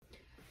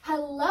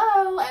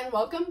and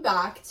welcome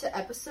back to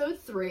episode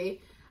 3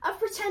 of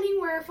Pretending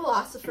We're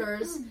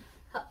Philosophers.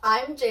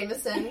 I'm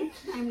Jameson.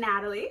 I'm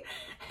Natalie.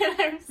 And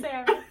I'm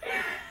Sarah.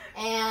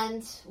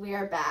 And we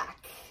are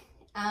back.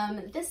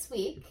 This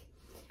week,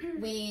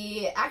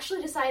 we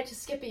actually decided to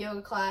skip a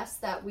yoga class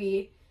that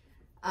we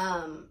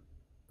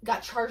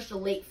got charged a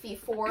late fee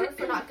for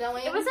not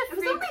going. It was a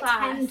free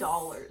class.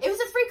 $10. It was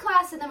a free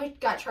class, and then we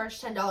got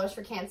charged $10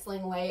 for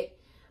canceling late.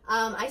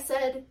 I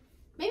said,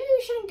 maybe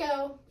we shouldn't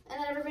go. And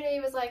then everybody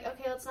was like,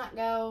 okay, let's not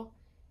go.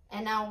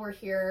 And now we're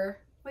here.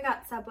 We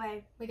got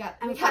Subway. We got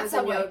frozen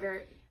Subway.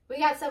 Yogurt. We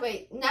got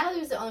Subway. Natalie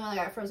was the only one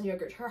that got frozen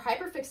yogurt. Her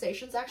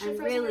hyperfixation's actually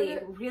frozen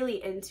yogurt. I'm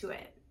really into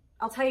it.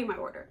 I'll tell you my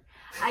order.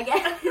 I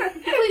get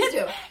Please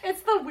do.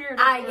 It's the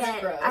weirdest.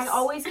 I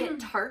always get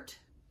tart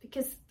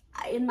because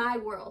in my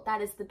world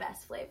that is the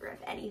best flavor of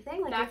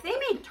anything. Like if they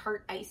made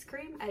tart ice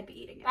cream, I'd be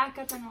eating it. Back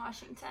up in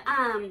Washington.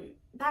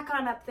 Back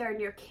on up there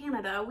near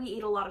Canada, we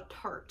eat a lot of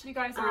tart. You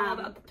guys are all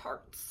about the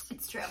tarts.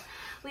 It's true.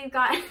 We've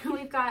got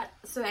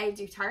so I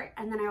do tart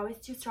and then I always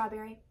do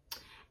strawberry.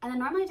 And then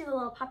normally I do the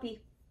little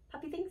puppy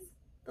things,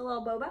 the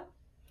little boba.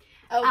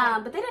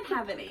 Okay. But they didn't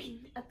have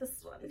any at this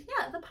one.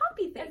 Yeah, the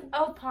poppy thing.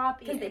 Oh,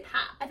 poppy. Because they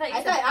pop.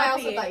 I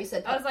also thought you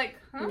said I was like,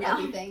 huh? No.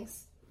 Puppy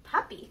things.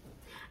 Puppy.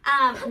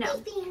 No.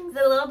 Things.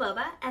 The little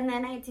boba. And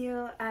then I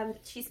do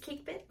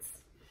cheesecake bits.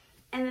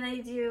 And then I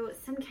do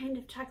some kind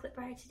of chocolate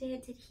bar. Today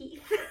I did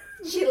Heath.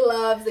 She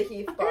loves the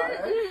Heath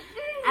bar.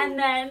 And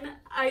then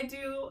I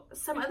do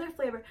some other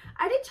flavor.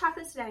 I did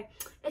chocolate today.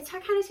 It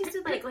kind of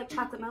tasted like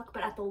chocolate milk,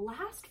 but at the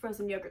last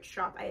frozen yogurt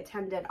shop I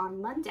attended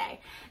on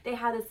Monday, they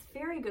had this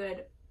very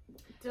good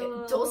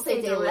Dulce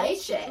de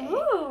leche.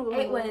 Ooh.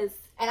 It was...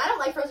 And I don't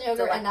like frozen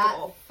yogurt, delectable. And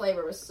that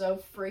flavor was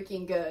so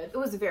freaking good. It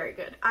was very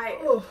good.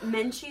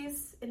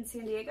 Menchie's in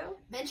San Diego.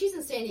 Menchie's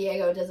in San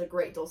Diego does a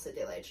great dulce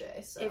de leche.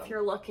 So if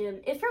you're looking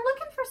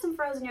for some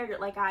frozen yogurt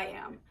like I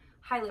am,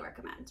 highly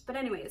recommend. But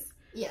anyways,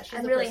 yeah,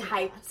 I'm really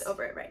hyped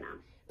over it right now.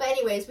 But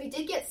anyways, we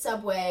did get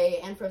Subway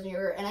and frozen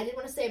yogurt, and I did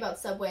want to say about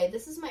Subway,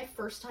 this is my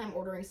first time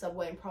ordering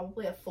Subway in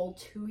probably a full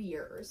 2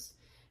 years.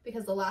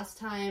 Because the last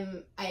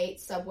time I ate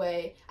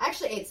Subway, I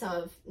actually ate some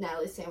of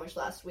Natalie's sandwich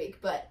last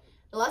week, but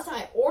the last time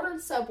I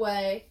ordered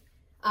Subway,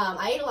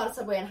 I ate a lot of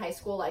Subway in high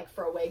school, like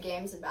for away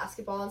games and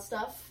basketball and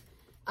stuff.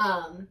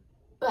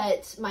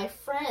 But my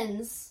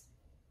friends,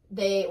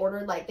 they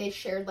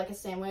shared like a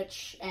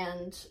sandwich,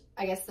 and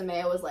I guess the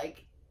mayo was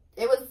like,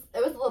 it was a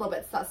little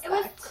bit suspect. It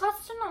was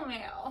questionable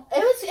mayo.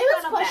 It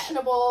was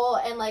questionable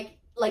and like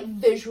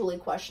visually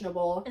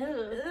questionable.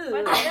 Ooh.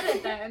 Why they did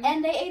it then?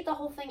 And they ate the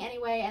whole thing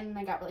anyway, and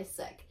I got really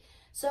sick.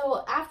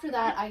 So after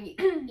that, I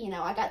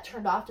got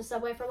turned off to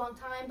Subway for a long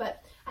time,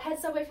 but I had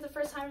Subway for the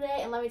first time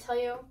today, and let me tell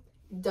you,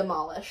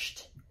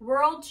 demolished.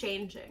 World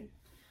changing.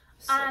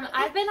 So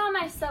I've been on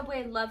my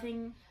Subway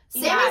loving.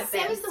 Sammy's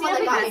the one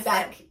that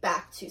got me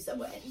back to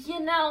Subway. You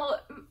know,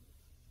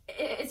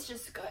 it's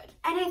just good.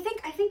 And I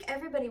think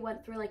everybody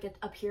went through like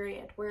a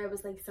period where it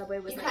was like Subway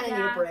was kind of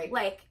need a break.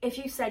 Like if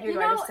you said you're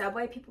going to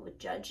Subway, people would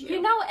judge you.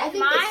 You know, I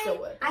think they still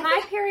would.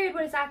 My period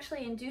was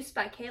actually induced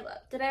by Caleb.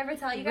 Did I ever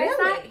tell you guys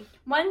that?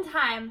 One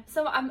time,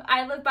 so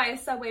I live by a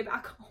Subway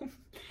back home.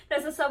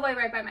 There's a Subway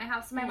right by my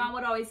house. My mom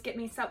would always get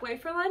me Subway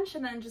for lunch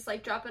and then just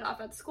like drop it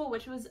off at school,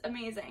 which was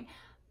amazing.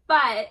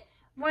 But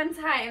one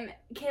time,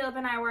 Caleb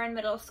and I were in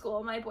middle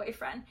school, my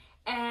boyfriend,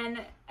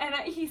 and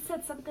he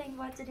said something.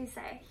 What did he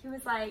say? He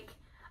was like,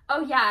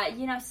 "Oh yeah,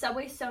 you know,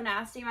 Subway's so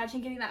nasty.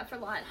 Imagine getting that for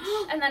lunch."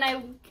 And then I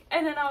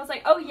was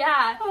like, "Oh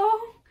yeah."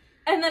 Oh.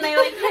 And then I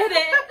like hid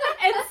it,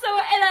 and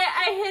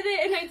I hid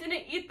it, and I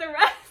didn't eat the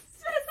rest.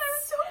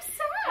 That's so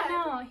sad.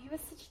 No, he was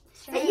such.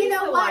 And you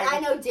know what? I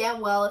know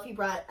damn well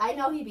I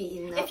know he'd be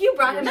eating that. If you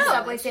brought him a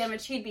Subway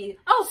sandwich, he'd be.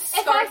 Oh,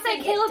 if I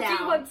said Caleb,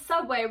 do you want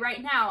Subway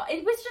right now?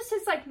 It was just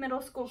his like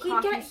middle school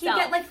cocky self. He'd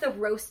get like the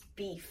roast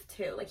beef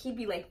too. Like he'd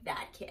be like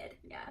that kid.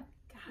 Yeah.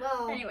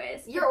 Well,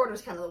 anyways, your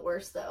order's kind of the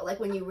worst though. Like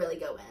when you really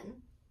go in.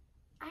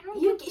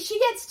 She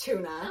gets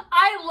tuna.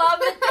 I love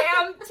a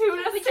damn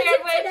tuna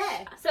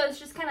sandwich. So it's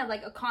just kind of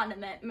like a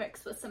condiment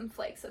mixed with some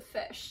flakes of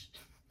fish.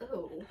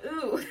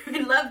 Ooh, I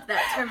love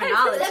that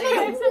terminology. That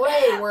made it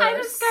way worse. I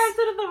described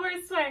it in the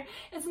worst way.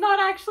 It's not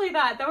actually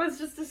that. That was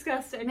just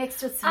disgusting.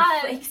 Mixed with some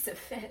flakes of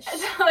fish.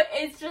 So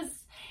it's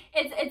just,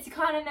 it's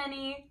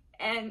condiment-y,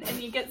 and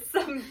you get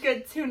some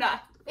good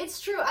tuna.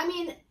 It's true. I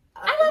mean,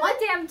 I love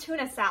a damn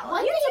tuna salad.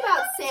 One thing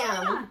about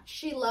Sam,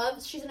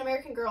 she's an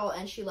American girl,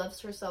 and she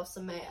loves herself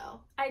some mayo.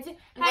 I do.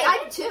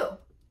 I do too.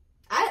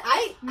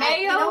 Mayo.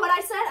 You know what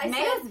I said?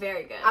 Mayo's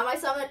very good. On my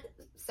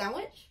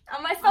sandwich.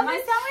 On my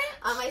sandwich?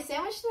 On my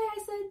sandwich today, I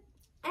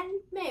said, and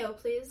mayo,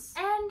 please.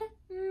 And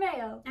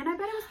mayo. And I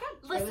bet it was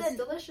good. Listen, it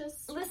was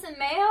delicious. Listen,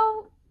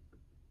 mayo.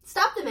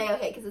 Stop the mayo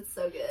hate because it's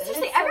so good.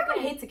 Seriously, everyone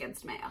hates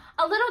against mayo.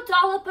 A little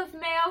dollop of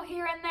mayo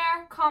here and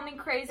there, call me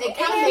crazy. It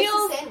kind of makes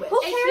a sandwich.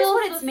 Who cares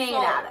what it's made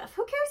out of?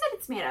 Who cares that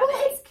it's made out of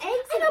eggs?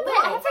 Eggs and but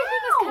oil.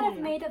 everything is kind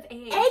of made of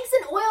eggs. Eggs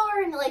and oil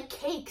are in like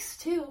cakes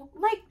too.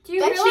 Like, do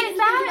you realize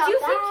that? Do you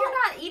think you're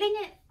not eating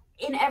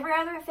it in every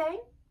other thing?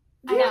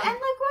 I know. And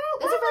like,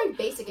 That's a very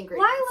basic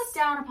ingredient. Why look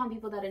down upon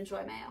people that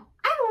enjoy mayo?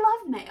 I I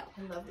love mayo.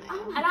 I love mayo.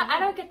 Oh I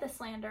don't get the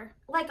slander.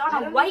 Like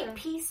on a white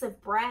piece of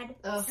bread,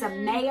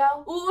 some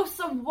mayo. Ooh,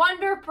 some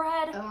Wonder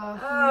Bread.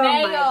 Oh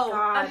mayo. my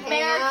God.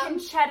 American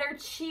cheddar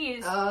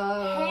cheese.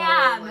 Oh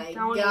ham. my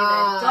Don't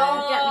God.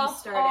 Don't get me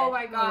started. Oh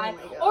my God.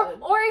 Oh my God.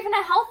 Or even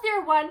a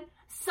healthier one,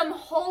 some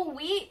whole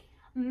wheat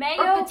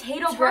mayo. Or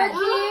potato bread.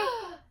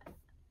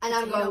 And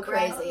I'm Potato going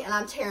bread. crazy, and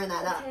I'm tearing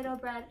that up. Potato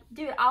bread.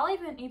 Dude, I'll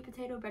even eat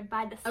potato bread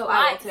by the slice. Oh,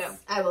 I will too.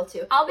 I will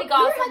too. I'll be We were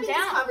gobbling having this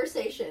down.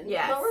 conversation.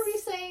 Yes. What were we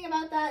saying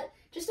about that?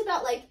 Just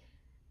about like,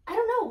 I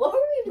don't know. What were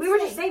we even We were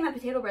just saying that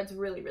potato bread's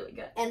really, really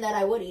good. And that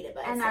I would eat it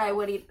by And itself. that I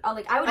would eat, I would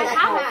eat, And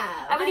I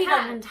have. I would eat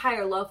have. an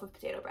entire loaf of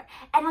potato bread.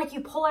 And like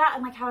you pull it out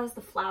and like how it has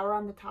the flour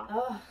on the top.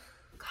 Oh,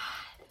 God,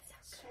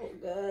 it's so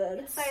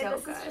good. Sorry, so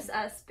this good. is just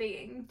us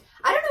being.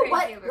 I don't know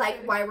Crazy what, over like,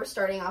 food. why we're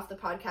starting off the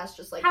podcast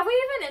just like. Have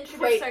we even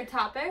introduced our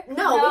topic?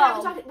 No, we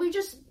haven't talked. We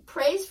just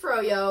praise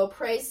Froyo,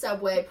 praise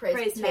Subway, praise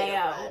potato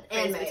mayo, bread,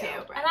 praise and mayo.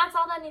 potato bread. And that's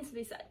all that needs to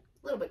be said.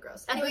 A little bit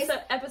gross. Anyways,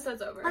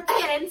 Episode's over. Let's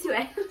get into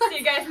it. See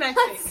you guys next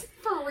let's week.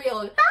 for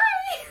real.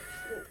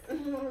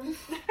 Bye!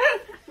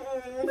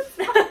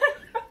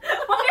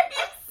 Why are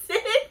you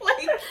sitting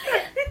like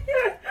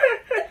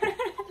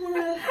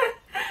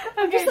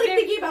I'm just like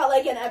thinking about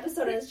like an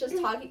episode and it's just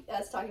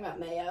talking about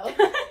mayo.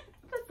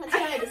 That's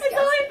kind of disgusting. It's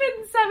only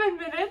been 7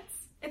 minutes.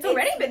 It's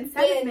already been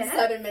 7 minutes.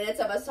 7 minutes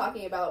of us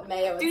talking about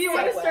mayo. Do you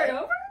want to start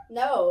over?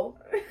 No.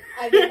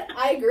 I mean,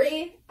 I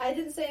agree. I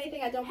didn't say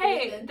anything I don't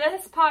believe Hey, in.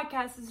 this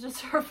podcast is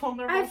just for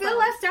vulnerable. I feel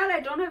friends. left out. I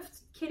don't have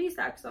kitty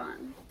socks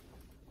on.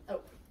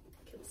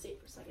 Can see it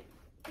for a second.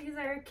 These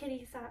are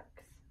kitty socks.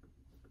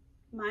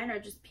 Mine are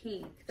just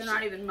pink. They're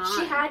not even mine.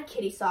 She had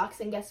kitty socks,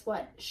 and guess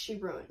what? She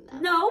ruined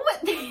them. No,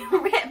 they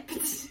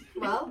ripped.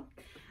 Well,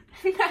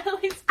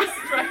 Natalie's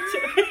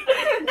destructive.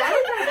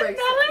 Natalie kind of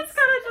breaks Natalie's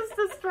kind of just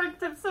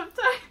destructive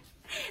sometimes.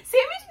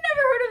 Sammy's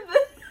never heard of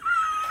this.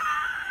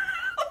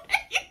 What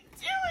are you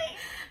doing?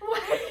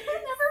 What?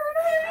 Never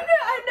heard of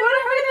it. I've never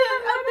heard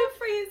of the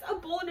phrase "a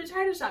bowl in a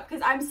china shop"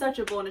 because I'm such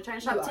a bowl in a china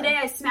shop. You are. Today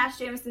I smashed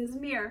Jameson's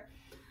mirror,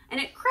 and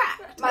it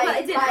cracked. My, Well,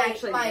 it didn't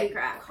actually my make it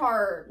crack.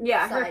 car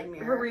her side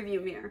mirror. her review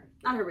mirror,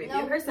 not her review,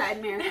 No. her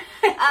side mirror.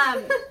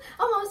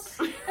 Almost.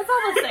 It's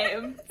all the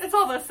same. It's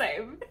all the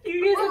same.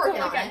 You guys We're have to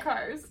working look on at it.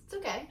 cars. It's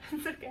okay.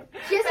 It's okay.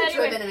 She hasn't But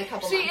anyway, driven in a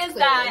couple She months. is clearly.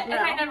 that, and No.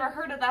 I never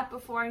heard of that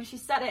before. And she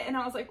said it, and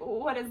I was like,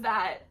 "What is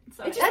that?"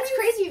 So That's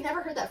crazy. You've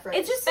never heard that phrase.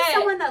 It's just But-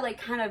 someone that like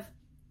kind of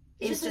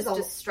It's is just just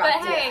a-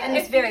 destructive, But hey, and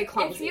if it's very you-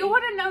 clumsy. If you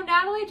want to know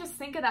Natalie, just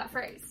think of that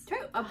phrase. True,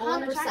 a bowl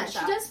in a china 100%. She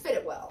shop. does fit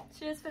it well.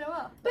 She does fit it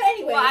well. But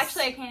anyways. Well,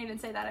 actually, I can't even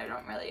say that. I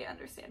don't really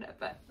understand it,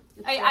 but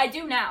I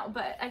do now.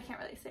 But I can't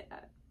really say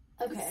that.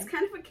 This Okay. is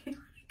kind of a chaotic.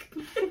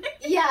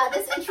 Yeah,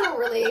 this intro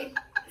really is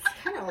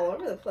kind of all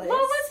over the place. Well,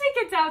 let's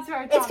take it down to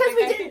our topic. It's because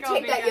we I didn't think I'll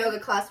take be that good. yoga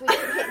class. We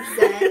didn't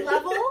hit Zen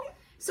level.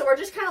 So we're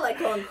just kind of like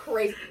going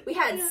crazy. We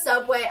had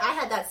Subway. I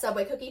had that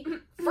Subway cookie.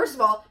 First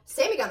of all,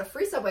 Sammy got a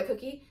free Subway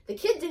cookie. The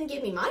kid didn't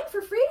give me mine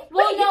for free.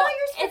 Well, Wait, you no, got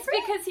yours for it's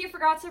free? because he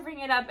forgot to bring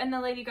it up, and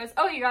the lady goes,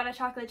 "Oh, you got a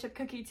chocolate chip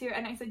cookie too?"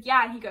 And I said,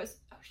 "Yeah," and he goes,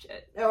 "Oh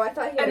shit." Oh, I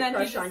thought he had And a then he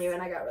crush just- on you,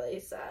 and I got really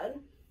sad.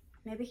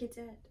 Maybe he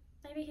did.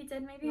 Maybe he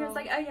did. Maybe he was Well,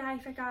 like, "Oh yeah, I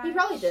forgot." he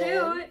probably did.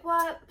 Shoot.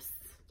 Whoops.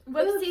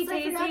 Whoopsie Oops,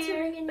 I forgot to daisy.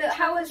 bring in But your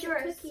how was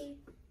chocolate yours? cookie.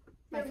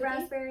 The My cookie?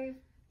 raspberry.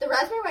 The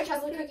raspberry white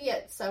chocolate cookie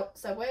at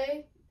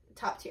Subway,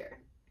 top tier.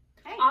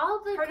 Hey,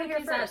 All the heard it here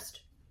cookies that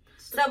first.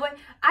 Subway.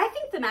 I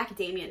think the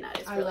macadamia nut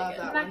is I really love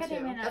good. that one, too.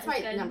 macadamia nut That's is my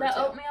good. number The 2.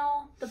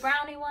 oatmeal, the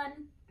brownie one.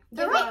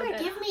 They're They're right. all good.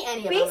 Give me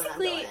any of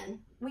Basically, them. And I'm going in.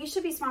 We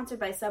should be sponsored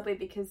by Subway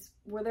because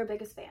we're their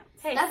biggest fans.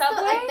 Hey, That's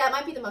Subway. that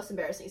might be the most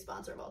embarrassing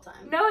sponsor of all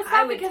time. No, it's I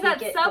not would because take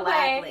at it Subway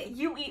gladly.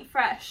 you eat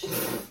fresh.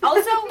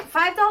 Also,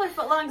 $5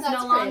 footlongs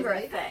That's no longer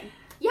crazy. a thing.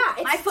 Yeah,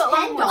 it's My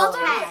footlong was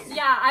 $10. 10.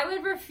 Yeah, I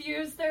would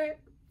refuse their.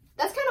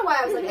 That's kind of why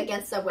I was like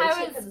against Subway I too,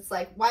 was- because it's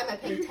like, why am I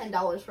paying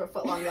 $10 for a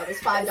footlong that was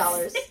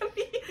 $5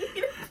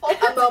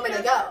 a moment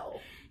ago?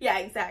 Yeah,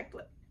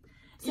 exactly.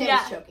 Sam's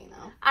Yeah. choking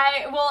though.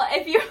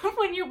 If you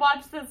when you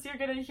watch this, you're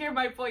gonna hear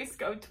my voice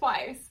go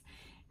twice,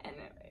 and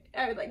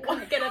I would like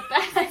want to get a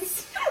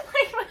best.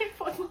 Like my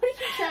voice, What are you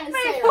trying to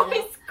my say right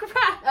voice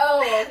cracked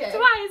Oh, okay.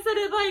 twice, and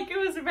it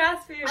was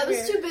raspy. I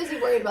was too busy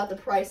worried about the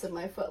price of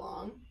my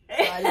footlong.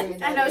 So I didn't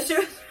even I know, notice. she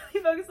was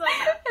really focused on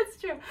that. It's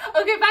true.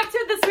 Okay, back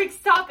to this week's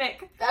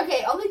topic.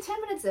 Okay, only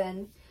 10 minutes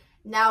in.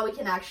 Now we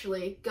can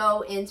actually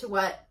go into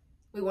what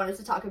we wanted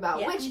to talk about,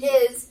 Yeah. which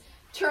is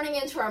turning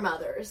into our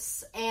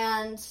mothers.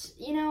 And,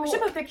 you know, We should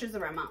put pictures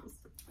of our moms.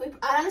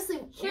 I honestly,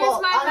 Here's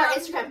well, my on our mom.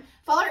 Instagram,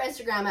 follow our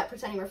Instagram at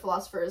Pretending We're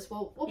Philosophers.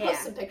 We'll Yeah.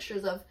 post some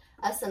pictures of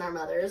us and our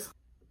mothers.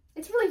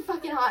 It's really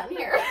fucking hot in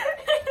here.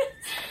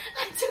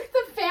 I took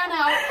the fan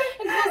out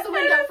and closed the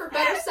window for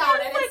better sound,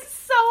 and It's like it's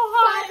so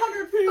hot.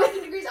 500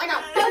 fucking degrees. I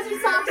got fuzzy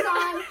socks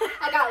on.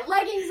 I got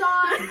leggings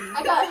on.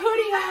 I got a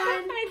hoodie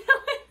on. I know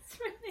it's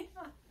really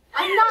hot.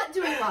 I'm not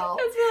doing well.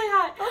 It's really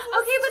hot.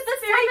 Okay, but this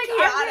very topic, are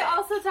we chaotic.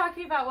 also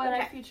talking about what our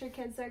Okay. future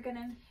kids are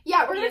gonna?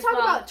 Yeah, we're going Yes, to talk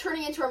well. about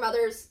turning into our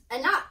mothers,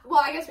 and not,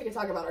 well, I guess we could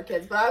talk about our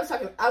kids, but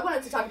I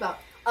wanted to talk about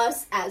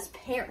us as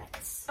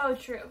parents, Oh,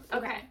 true.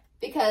 Okay.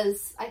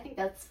 because I think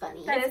that's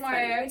funny. That It is is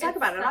funny. more- We talk it's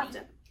about it funny.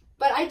 often.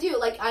 But I do,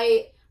 like,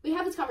 we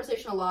have this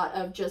conversation a lot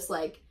of just,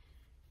 like,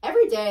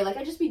 every day, like,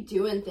 I just be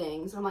doing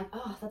things, and I'm like,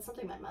 oh, that's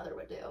something my mother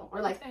would do.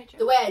 Or, like,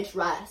 the way I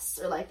dress,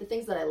 or, like, the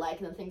things that I like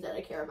and the things that I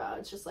care about.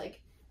 It's just,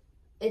 like,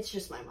 it's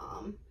just my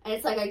mom. And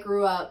it's like I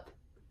grew up,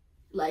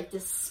 like,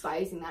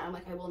 despising that. I'm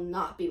like, I will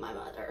not be my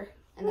mother.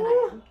 And then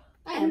I am.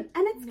 And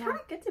it's kind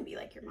of good to be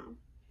like your mom.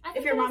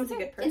 If your mom's a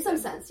good person. In some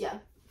sense, yeah.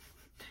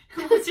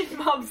 Unless your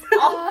mom's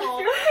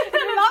awful. If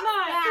your mom's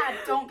bad,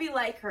 don't be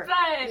like her.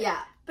 But, yeah.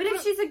 But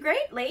if she's a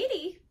great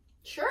lady,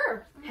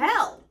 sure.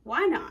 Hell,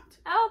 why not?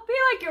 Oh, be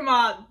like your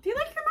mom. Be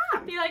like your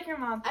mom. Be like your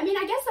mom. I mean,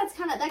 I guess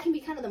that can be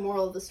kind of the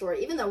moral of the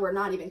story, even though we're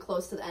not even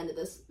close to the end of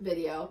this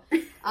video.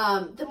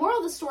 The moral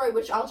of the story,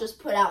 which I'll just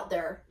put out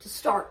there to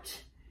start.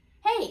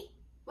 Hey,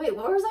 wait,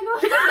 where was I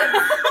going?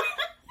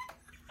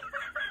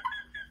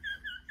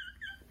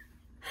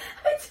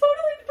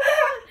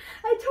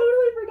 I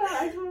totally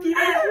forgot. Be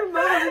like your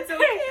mom, it's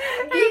okay.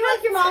 Being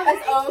like your mom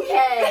is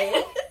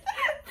okay.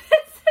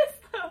 This is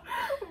the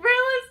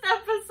realest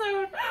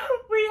episode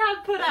we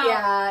have put out.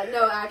 Yeah,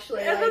 no,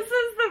 actually. And this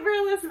is the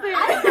realest thing.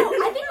 I don't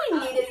know. I think we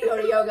needed to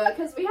go to yoga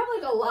because we have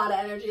like a lot of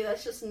energy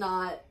that's just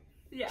not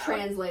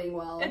translating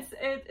well. It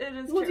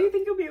is Well, true. do you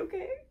think you'll be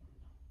okay?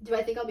 Do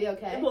I think I'll be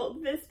okay? Will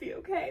this be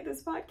okay,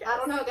 this podcast? I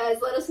don't know, guys.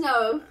 Let us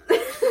know.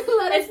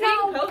 Let us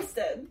know. Being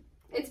posted.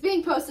 It's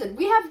being posted.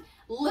 We have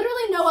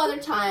literally no other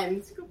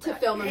time to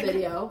film a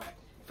video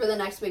for the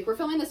next week. We're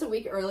filming this a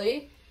week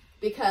early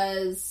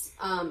because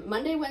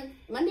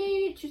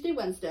Monday, Tuesday,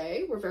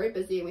 Wednesday, we're very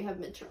busy and we have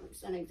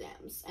midterms and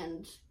exams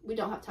and we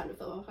don't have time to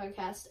film a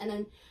podcast. And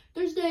then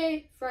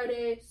Thursday,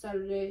 Friday,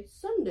 Saturday,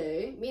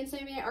 Sunday, me and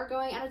Sammy are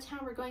going out of town.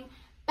 We're going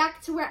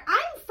back to where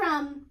I'm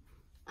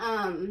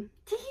from.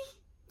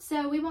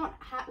 So we won't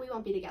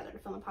be together to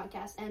film a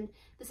podcast. And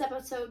this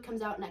episode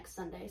comes out next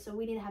Sunday, so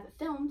we need to have it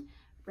filmed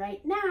right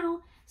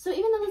now. So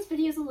even though this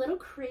video is a little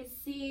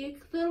crazy,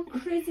 silly,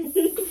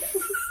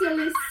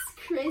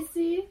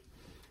 crazy,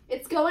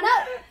 it's going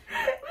up.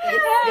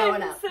 It's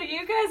going up. So you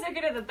guys are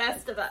getting the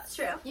best of us.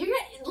 True.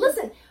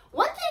 Listen,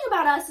 one thing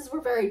about us is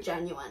we're very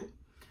genuine.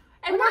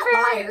 And we're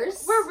not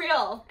liars. We're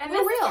real. And We're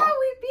this real. is how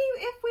we'd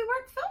be if we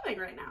weren't filming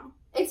right now.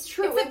 It's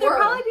true. Except there'd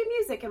probably be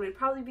music and we'd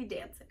probably be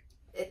dancing.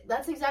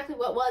 That's exactly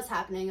what was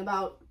happening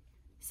about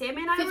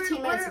Sammy and I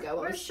 15 minutes ago.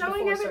 We're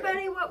showing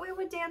everybody what we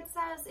would dance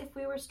as if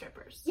we were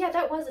strippers. Yeah,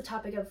 that was a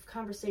topic of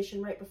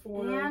conversation right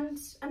before. And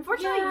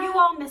unfortunately, you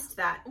all missed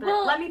that. But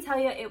Well, let me tell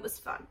you, it was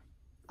fun.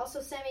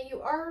 Also, Sammy,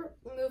 you are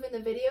moving the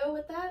video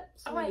with that,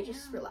 so maybe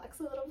just relax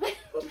a little bit.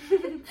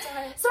 Sorry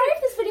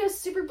if this video is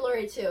super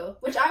blurry too,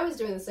 which I was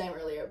doing the same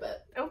earlier,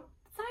 but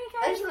Sorry,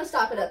 I guys. just want to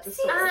stop it at the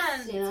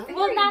source, you know?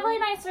 Well, Natalie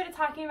and I started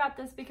talking about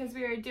this because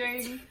we were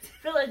doing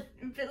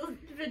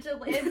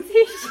vigilante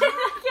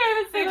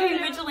shit. We're doing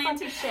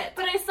vigilante shit.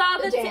 But I saw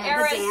the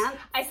dance.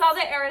 I saw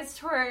the Eras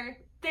Tour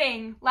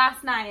thing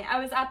last night. I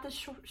was at the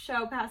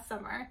show past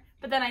summer,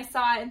 but then I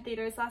saw it in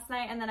theaters last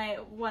night, and then I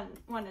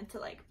wanted to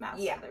like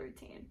master the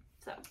routine.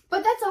 So,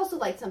 but that's also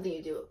like something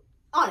you do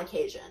on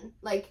occasion,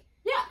 like.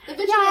 Yeah. The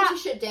vigilante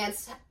shit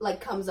dance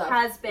like comes up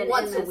Has been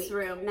once in a this week.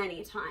 room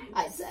many times.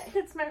 I'd say.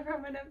 It's my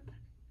Roman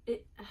Empire.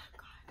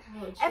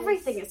 Oh,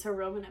 Everything is her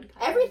Roman Empire.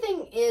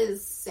 Everything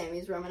is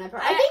Sammy's Roman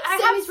Empire. I I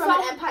think Sammy's have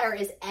Roman Empire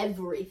is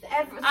everything.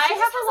 I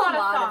have a lot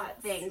of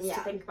thoughts. Things Yeah.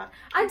 to think about.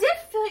 I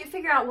did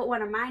figure out what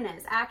one of mine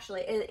is,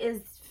 actually,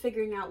 is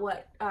figuring out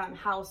what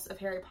house of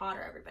Harry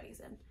Potter everybody's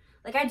in.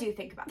 Like, I do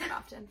think about that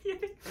often.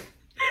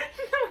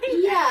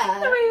 Yeah.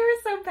 The way you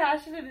were so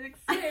passionate and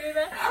excited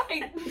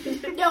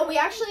about No, we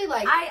actually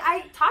like.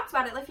 I talked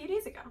about it a few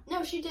days ago.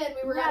 No, she did.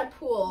 We were at a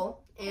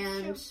pool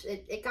and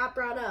it got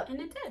brought up. And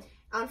it did.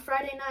 On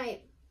Friday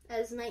night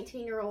as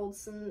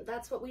 19-year-olds, and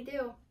that's what we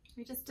do.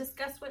 We just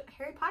discussed what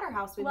Harry Potter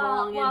house we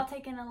belong in. while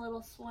taking a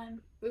little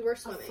swim. We were A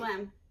swimming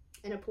swim.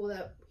 in a pool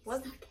that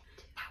wasn't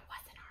That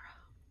wasn't our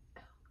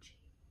own. Oh, gee.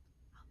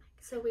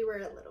 so we were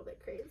a little bit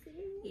crazy.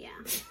 Yeah.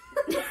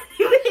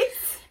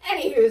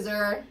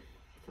 Anywho'ser.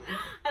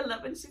 I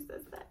love when she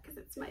says that because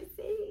it's my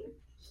saying.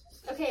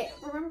 Okay,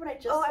 remember what I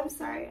just Oh, said? I'm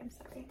sorry. I'm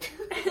sorry.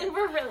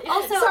 We're really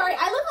Also, sorry,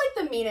 I look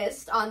like the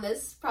meanest on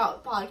this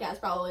podcast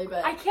probably,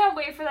 but I can't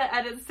wait for the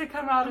edits to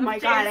come out of my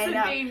God, I Jason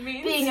know. being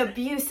mean. Being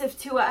abusive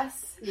to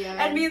us.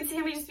 yeah. And me and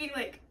Sammy just being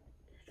like,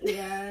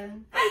 yeah.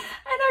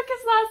 I know,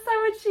 because last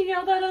time when she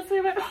yelled at us, we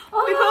went, we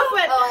both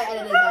went, Oh, I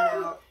edited that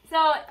out.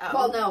 So,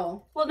 Well,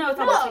 no. Well, no, it's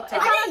on No, the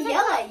TikTok. I didn't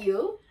yell at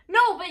you.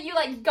 no, but you,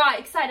 like, got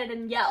excited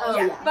and yelled. Oh,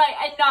 yeah. But,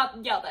 and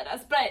not yelled at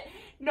us, but,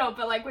 no,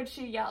 but, like, when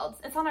she yelled.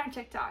 It's on our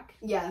TikTok.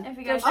 Yeah. If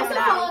you guys Also check it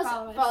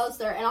out, follow us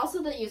there. And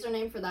also the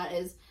username for that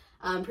is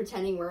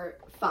pretending we're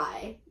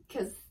Fi,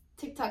 because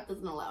TikTok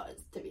doesn't allow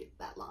it to be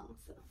that long.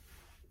 So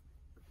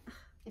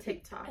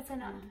TikTok. It's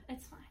enough.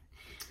 It's fine.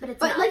 But it's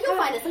But not. like you'll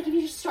find it. Like if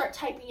you just start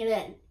typing it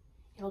in,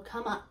 it'll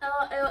come up.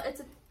 It's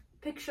a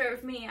picture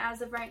of me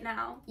as of right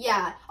now.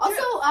 Yeah.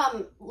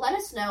 Also, let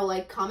us know.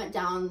 Like comment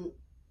down.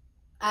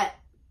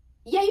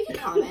 Yeah, you can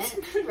comment,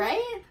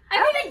 right?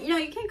 I mean,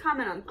 you can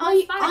comment on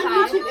On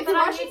Spotify, YouTube. If but you're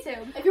on watching,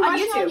 YouTube. if you're On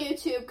watching on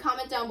YouTube,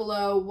 comment down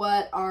below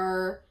what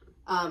our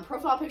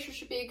profile picture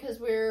should be, because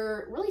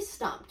we're really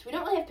stumped. We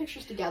don't really have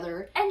pictures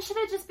together. And should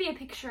it just be a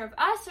picture of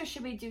us, or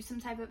should we do some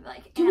type of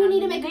like? Do we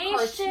need to make a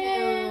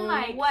cartoon?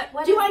 Like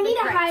what do I need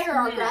to hire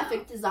our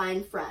graphic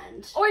design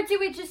friend? Or do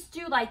we just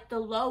do like the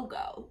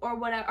logo or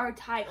whatever, our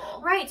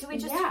title? Right. So we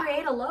just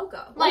create a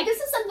logo. Like this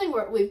is something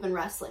we've been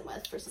wrestling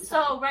with for some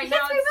time. So right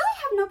because now we really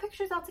have no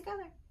pictures all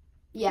together.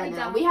 Yeah,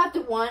 no. We have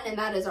the one, and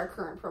that is our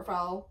current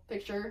profile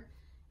picture,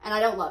 and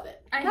I don't love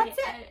it. That's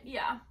it.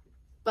 Yeah.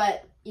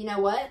 But you know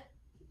what?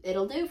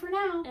 It'll do for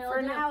now.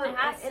 For now, it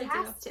has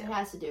to. It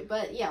has to do.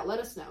 But yeah, let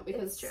us know,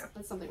 because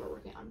that's something we're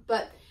working on.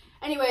 But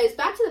anyways,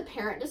 back to the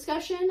parent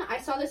discussion. I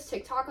saw this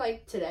TikTok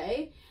like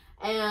today,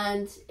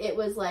 and it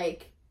was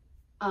like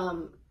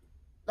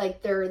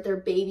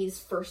their baby's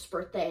first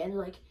birthday, and they're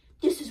like,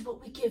 this is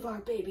what we give our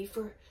baby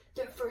for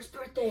their first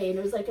birthday, and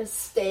it was like a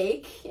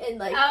steak and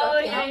like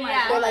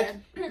they're like,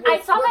 I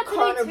saw that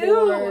today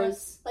too.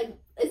 Like,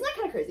 isn't that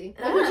kind of crazy?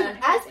 Like, would you,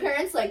 as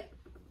parents, like,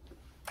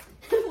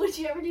 would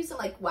you ever do some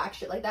like whack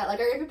shit like that? Like,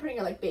 are you ever putting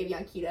your like baby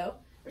on keto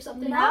or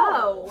something?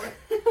 No.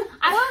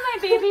 I want my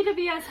baby to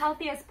be as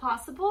healthy as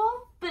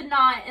possible, but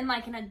not in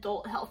like an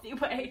adult healthy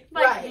way.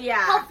 Like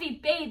healthy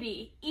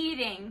baby,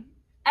 eating,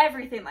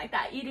 everything like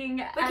that.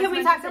 Eating. But can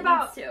we talk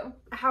about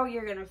how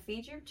you're gonna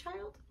feed your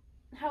child?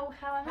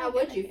 How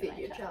would you feed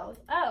your child?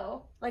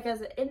 Oh, like as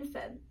an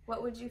infant,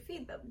 what would you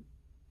feed them?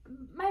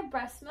 My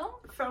breast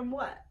milk. From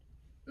what?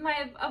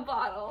 A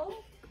bottle.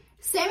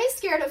 Sammy's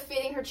scared of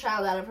feeding her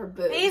child out of her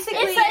boobs.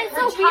 Basically,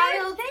 her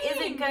child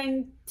isn't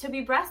going to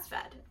be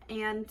breastfed.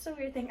 And it's a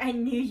weird thing. I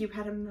knew you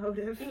had a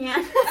motive. Yeah.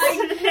 I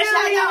knew you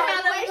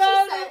had a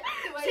motive.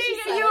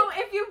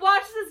 If you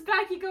watch this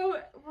back, you go,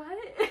 what?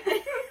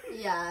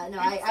 Yeah, no,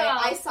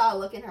 I saw a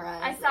look in her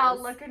eyes. I saw a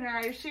look in her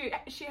eyes.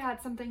 She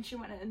had something she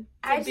wanted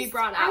to be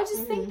brought out. I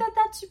just think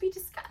that should be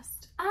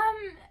discussed.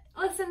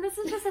 Listen, this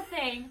is just a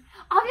thing.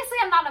 Obviously,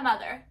 I'm not a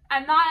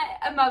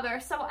mother.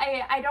 So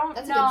I don't know.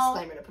 That's a good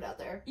disclaimer to put out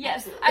there.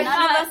 Yes.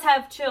 None of us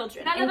have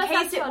children. In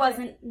case it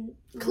wasn't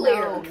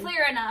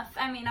clear enough.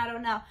 I mean, I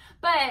don't know.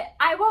 But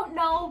I won't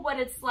know what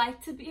it's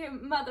like to be a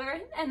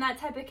mother and that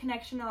type of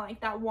connection, or like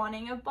that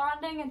wanting of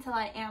bonding, until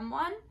I am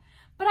one.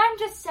 But I'm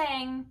just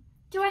saying,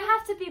 do I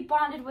have to be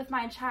bonded with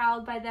my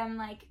child by them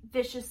like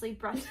viciously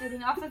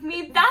breastfeeding off of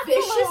me? That's a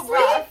little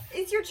rough.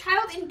 Is your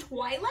child in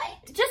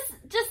Twilight?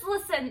 Just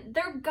listen.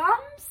 Their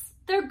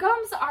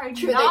gums are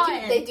true.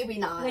 gnawing. They do be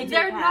gnawing.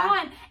 They're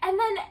gnawing, and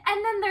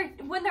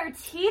then when they're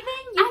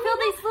teething, you feel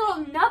these little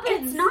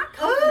nubbins. It's not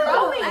comfortable.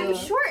 Growing. I'm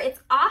sure it's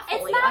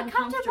awfully It's not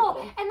uncomfortable.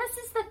 comfortable. And this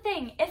is the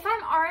thing: if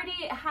I'm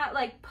already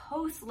like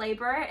post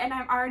labor, and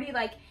I'm already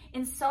like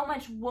in so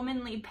much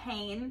womanly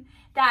pain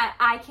that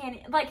I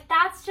can't, like,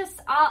 that's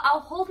just, I'll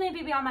hold my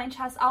baby on my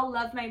chest. I'll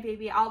love my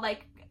baby. I'll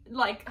like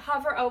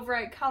hover over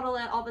it, cuddle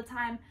it all the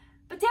time.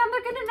 But damn,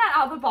 they're getting that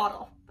out of a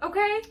bottle.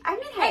 Okay? I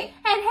mean, hey,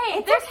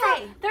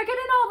 they're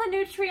getting all the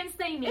nutrients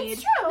they need.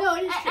 It's true. No,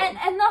 it is true.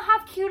 And they'll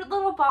have cute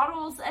little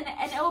bottles, and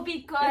it will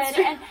be good. And you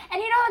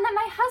know, and then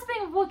my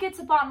husband will get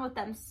to bond with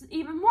them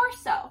even more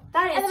so.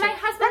 That is and then true. my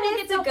husband will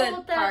get to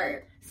hold them.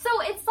 Part. So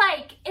it's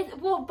like, it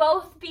will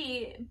both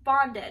be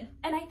bonded.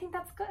 And I think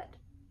that's good.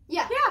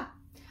 Yeah. Yeah.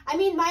 I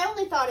mean, my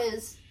only thought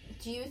is,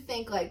 do you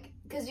think, like,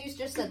 because you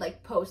just said,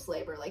 like,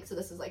 post-labor, like, so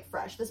this is, like,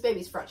 fresh. This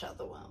baby's fresh out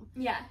the womb.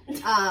 Yeah.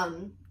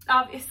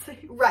 Obviously.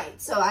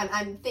 Right. So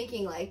I'm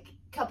thinking, like,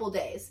 couple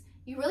days.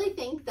 You really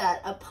think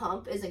that a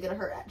pump isn't going to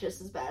hurt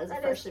just as bad as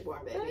a freshly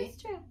born baby? That is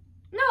true.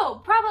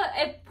 No,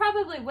 it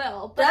probably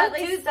will. But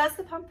does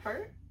the pump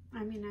hurt?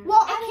 I mean,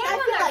 well,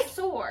 I feel like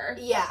sore.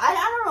 Yeah, I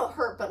don't know,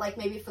 hurt, but like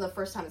maybe for the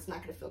first time, it's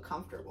not going to feel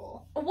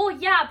comfortable. Well,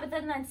 yeah, but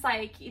then it's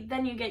like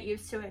then you get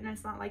used to it, and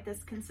it's not like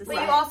this consistent.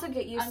 But you also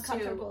get used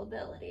uncomfortable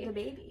ability. The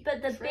baby,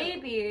 but the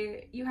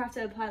baby, you have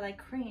to apply like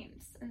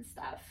creams and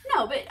stuff.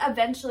 No, but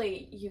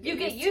eventually you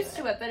get used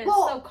to it. But it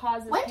still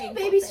causes. When do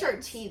babies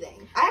start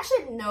teething? I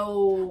actually have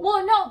no.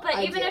 Well, no,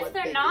 but even if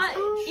they're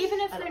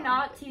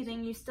not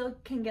teething, you still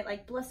can get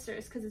like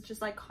blisters because it's just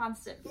like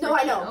constant. No,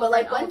 I know, but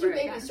like when do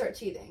babies start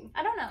teething?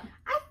 I don't know.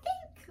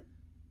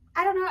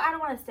 I don't know. I don't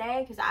want to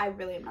say because I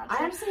really am not sure.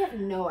 I honestly have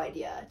no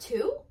idea.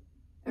 2?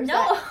 Or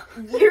no.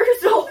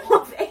 Years old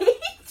of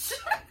age?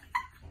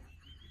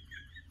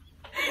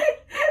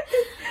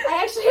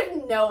 I actually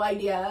have no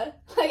idea.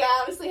 Like,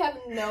 I honestly have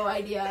no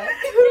idea.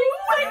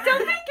 Like, don't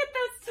they get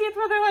those teeth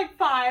when they're like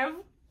 5?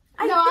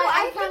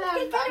 I think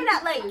they get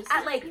it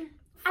at like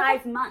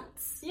 5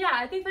 months. Yeah,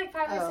 I think like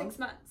 5 or 6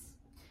 months.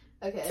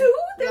 Okay. 2?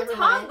 They're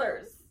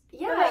toddlers.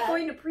 Yeah. They're like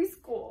going to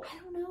preschool. I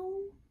don't know.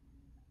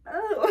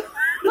 Oh.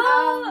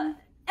 Well,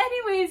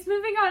 anyways,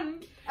 moving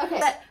on.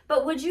 Okay.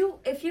 But would you,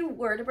 if you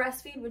were to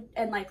breastfeed,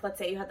 and like, let's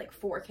say you had like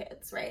 4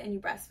 kids, right, and you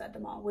breastfed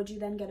them all, would you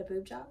then get a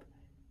boob job?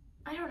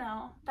 I don't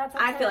know.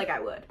 I feel like I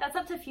would. That's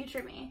up to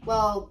future me.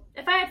 Well,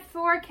 if I had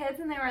 4 kids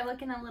and they were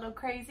looking a little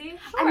crazy,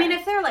 sure. I mean,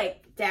 if they're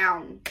like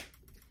down.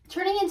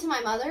 Turning into my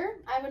mother,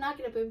 I would not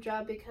get a boob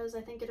job because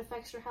I think it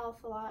affects your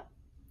health a lot.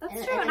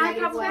 That's true, and I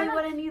probably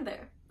wouldn't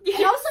either.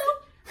 And also,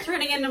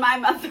 turning into my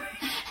mother.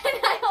 And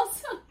I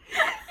also,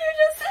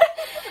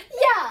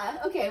 yeah,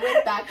 okay,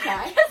 we're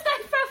backtrack. Because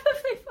I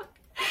probably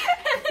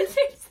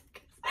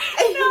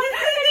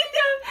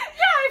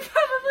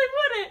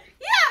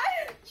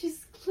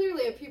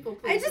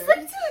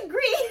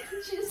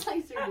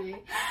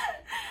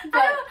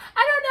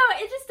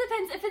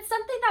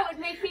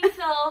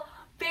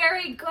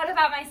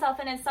about myself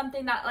and it's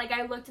something that, like,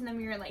 I looked in the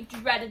mirror and, like,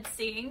 dreaded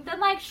seeing, then,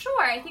 like,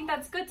 sure, I think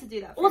that's good to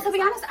do that for yourself. To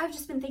be honest, I've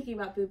just been thinking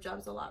about boob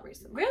jobs a lot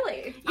recently.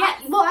 Really? Yeah.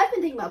 I've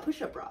been thinking about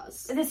push-up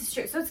bras. This is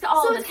true. So it's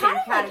all in the same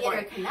category.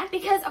 Like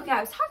interconnected. Because, okay,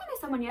 I was talking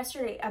to someone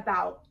yesterday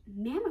about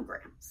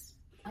mammograms.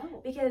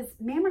 Oh. Because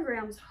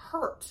mammograms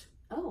hurt.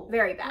 Oh.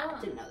 Very bad.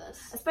 I didn't know this.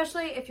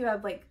 Especially if you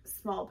have, like,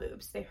 small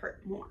boobs. They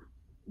hurt more.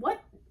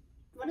 What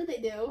do they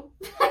do?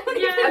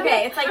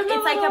 Okay, it's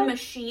like a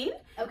machine.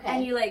 Okay.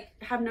 And you, like,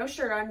 have no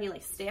shirt on, and you,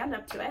 like, stand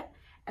up to it,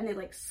 and they,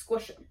 like,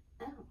 squish them.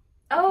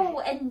 Oh,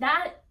 and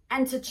that...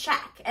 And to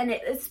check. And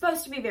it's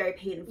supposed to be very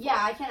painful. Yeah,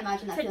 I can't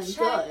imagine that feeling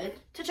good.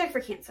 To check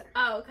for cancer.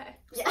 Oh, okay.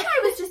 Yeah. And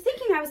I was just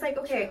thinking, I was like,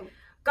 okay, True.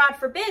 God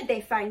forbid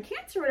they find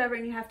cancer or whatever,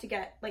 and you have to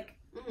get, like,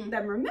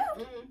 them removed.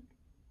 Mm-hmm.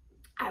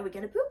 I would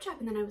get a boob job,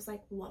 and then I was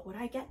like, what would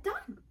I get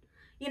done?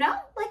 You know?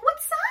 Like, what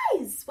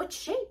size? What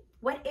shape?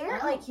 What area?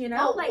 Like, you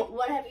know? Like,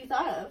 what have you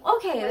thought of?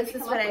 Okay, this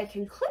is what I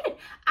concluded.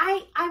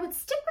 I would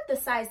stick with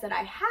the size that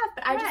I have,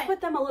 but I just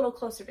put them a little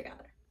closer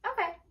together.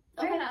 Okay.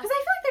 Fair enough. Because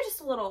I feel like they're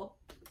just a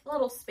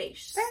little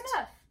spaced. Fair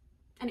enough.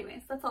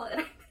 Anyways, that's all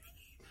it.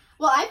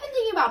 Well, I've been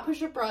thinking about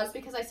push-up bras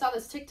because I saw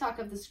this TikTok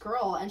of this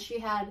girl, and she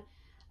had,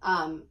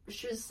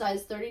 she was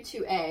size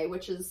 32A,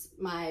 which is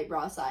my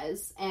bra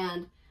size,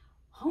 and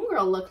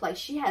homegirl looked like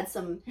she had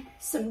some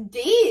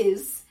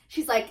D's.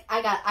 She's like,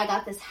 I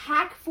got this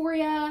hack for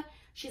you.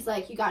 She's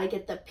like, you got to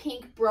get the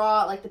pink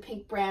bra, like the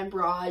pink brand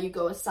bra. You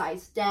go a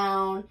size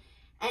down,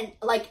 and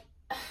like,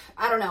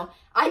 I don't know.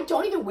 I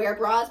don't even wear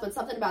bras, but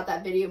something about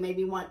that video made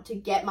me want to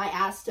get my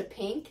ass to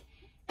pink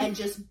and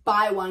just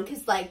buy one,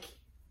 because like,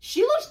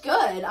 she looked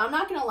good, I'm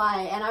not gonna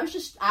lie, and I was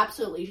just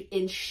absolutely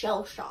in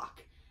shell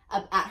shock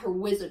at her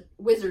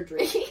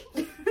wizardry.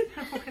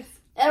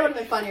 That would have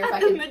been funnier if I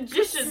could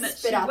magician that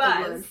spit out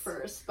the word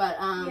first, but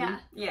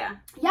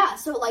yeah.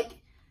 So like,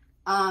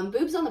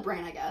 boobs on the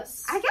brain, I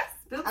guess.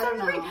 Boobs I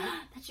don't on the know. brain.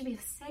 That should be a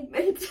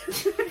segment.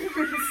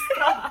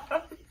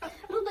 Stop. I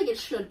don't think it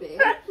should be.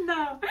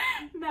 No,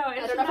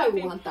 I don't know if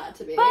I want that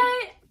to be. But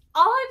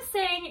all I'm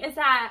saying is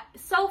that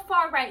so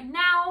far right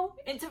now,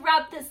 and to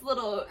wrap this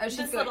little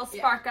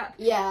spark up.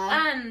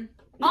 Yeah.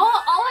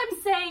 All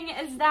I'm saying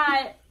is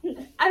that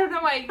I don't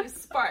know why I use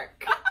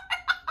spark.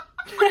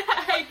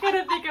 I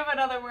couldn't think of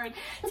another word.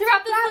 To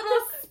wrap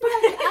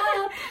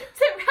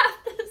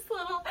this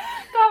little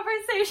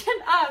conversation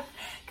up,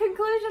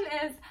 conclusion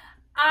is,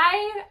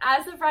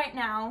 as of right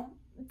now,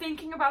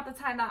 thinking about the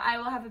time that I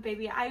will have a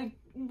baby, I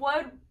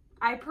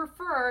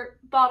prefer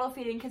bottle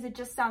feeding because it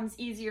just sounds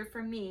easier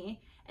for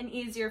me and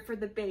easier for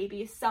the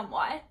baby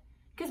somewhat.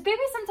 Because babies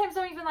sometimes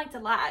don't even like to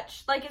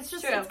latch. Like, it's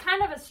just, it's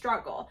kind of a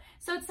struggle.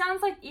 So it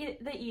sounds like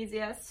the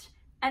easiest.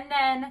 And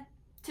then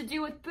to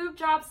do with boob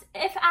jobs,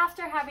 if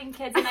after having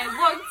kids and I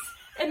looked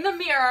in the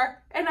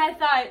mirror and I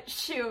thought,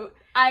 shoot,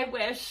 I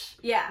wish.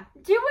 Yeah.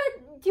 Do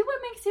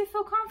what makes you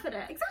feel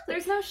confident. Exactly.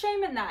 There's no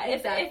shame in that.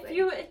 Exactly.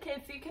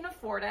 If you can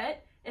afford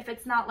it, if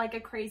it's not like a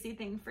crazy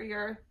thing for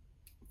your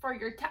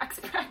tax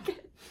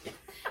bracket.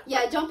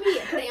 Yeah, don't be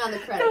putting on the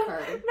credit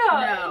card.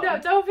 No,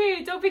 don't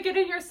be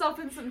getting yourself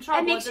in some trouble.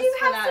 And make sure you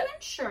have some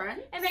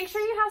insurance. And make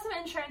sure you have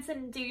some insurance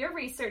and do your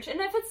research.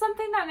 And if it's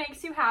something that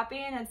makes you happy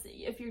and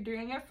if you're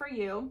doing it for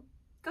you,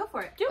 go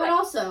for it. But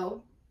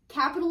also,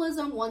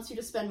 capitalism wants you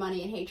to spend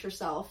money and hate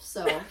yourself,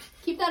 so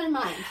keep that in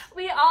mind.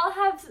 We all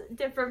have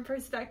different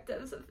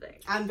perspectives of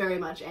things. I'm very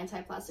much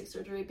anti-plastic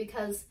surgery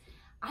because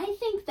I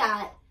think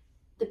that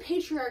the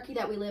patriarchy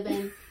that we live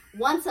in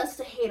wants us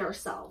to hate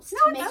ourselves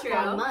to make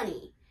more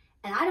money,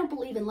 and I don't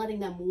believe in letting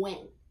them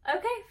win.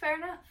 Okay, fair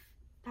enough.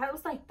 That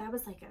was like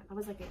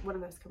one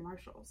of those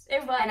commercials.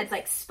 It was. And it's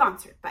like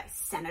sponsored by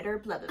Senator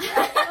blah blah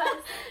blah.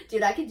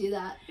 Dude, I could do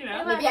that. You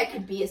know? Maybe I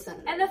could be a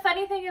senator. And the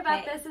funny thing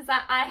about this is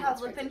that I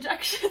have lip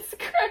injections.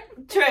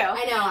 True.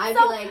 I know. I'd be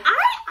like,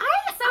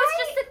 so it's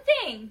just a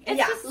thing. It's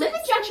just lip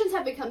injections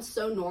have become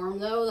so norm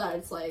though that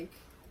it's like,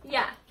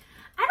 yeah.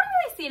 I don't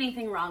really see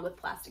anything wrong with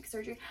plastic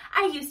surgery.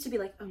 I used to be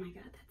like, oh my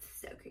god, that's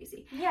so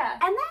crazy. Yeah.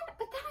 But then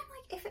I'm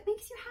like, if it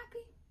makes you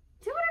happy,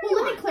 do whatever you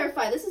want. Let me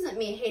clarify. This isn't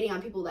me hating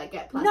on people that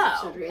get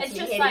plastic surgery. It's me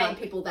just hating on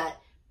people that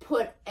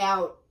put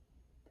out.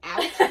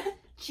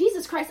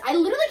 Jesus Christ! I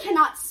literally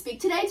cannot speak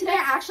today. Today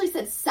I actually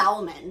said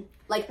salmon.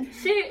 Like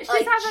she's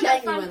like, having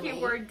genuinely. a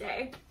funky word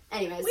day.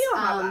 Anyways, we don't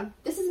have that.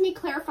 This is me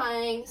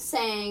clarifying,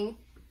 saying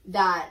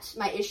that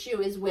my issue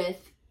is with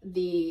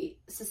the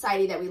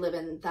society that we live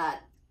in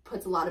that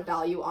puts a lot of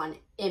value on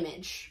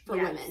image for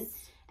women,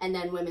 and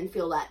then women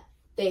feel that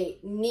they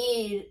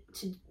need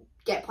to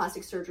get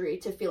plastic surgery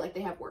to feel like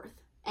they have worth.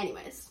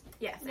 Anyways.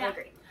 Yes, yeah.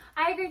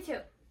 I agree too.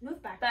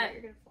 Move back. But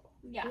you're gonna fall.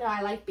 Yeah. No,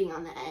 I like being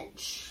on the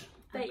edge.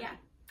 But yeah.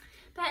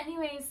 But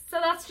anyways, so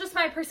that's just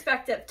my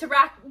perspective to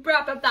wrap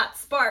up that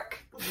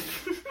spark.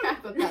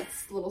 Wrap up that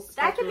little spark.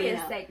 That could be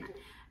a segment.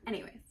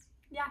 Anyways.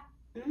 Yeah.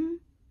 Mm-hmm.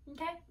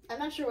 Okay. I'm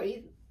not sure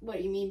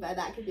what you mean by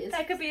that could be a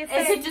segment. That could be a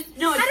segment. segment. Is it just,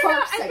 no, it's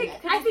spark segment.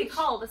 segment. I think it's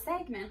called a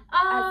segment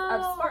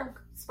of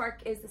spark.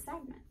 Spark is the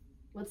segment.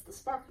 What's the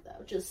spark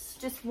though?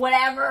 Just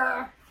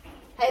whatever.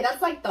 Hey,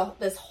 that's like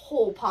this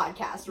whole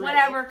podcast, right?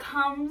 Whatever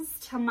comes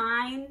to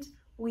mind,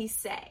 we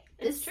say.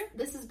 This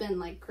has been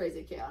like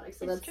crazy chaotic.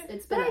 So it's been.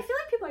 But I feel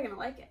like people are gonna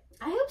like it.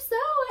 I hope so.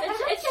 I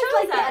hope it you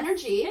guys like the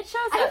energy. It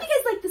shows I hope us.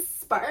 you guys like the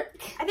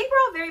spark. I think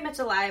we're all very much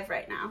alive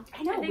right now.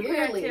 I know, I think we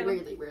are too.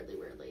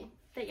 weirdly.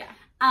 But yeah.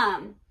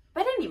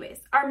 But anyways,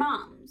 our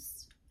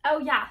moms. Oh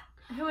yeah.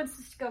 Who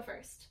wants to go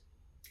first?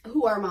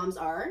 Who our moms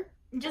are.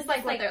 Just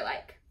like what they're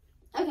like.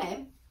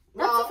 Okay.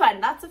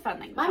 That's a fun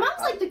thing. My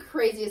mom's like the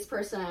craziest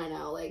person I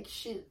know. Like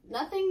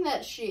nothing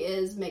that she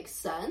is makes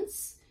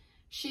sense.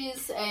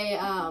 She's a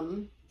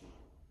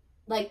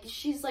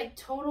she's like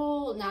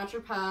total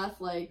naturopath,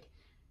 like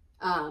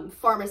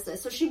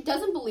pharmacist. So she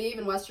doesn't believe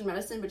in Western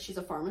medicine, but she's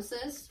a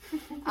pharmacist.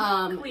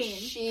 Queen.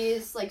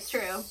 She's like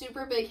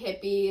super big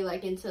hippie,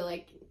 like into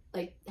like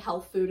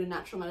health food and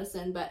natural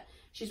medicine, but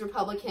she's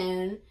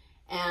Republican.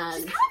 And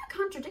she's kind of a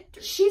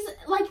contradictory. She's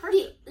like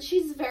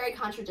she's a very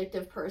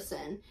contradictive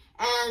person,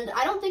 and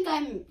I don't think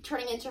I'm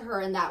turning into her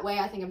in that way.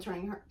 I think I'm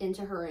turning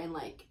into her in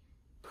like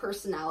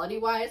personality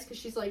wise, because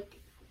she's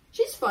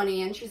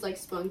funny and she's like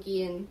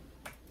spunky, and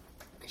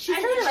she's I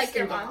really like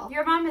your mom.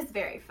 Your mom is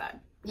very fun.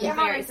 Yeah, your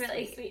mom is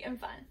really sweet and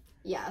fun.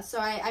 Yeah, so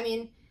I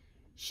mean,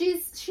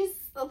 she's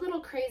a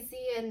little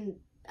crazy, and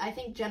I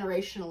think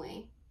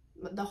generationally,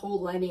 the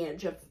whole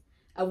lineage of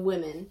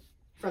women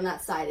from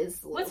that side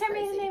is a little What's her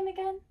crazy. maiden name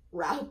again?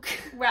 Rauk.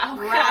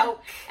 Rauk.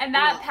 And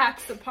that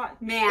packs the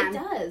punch. Man. It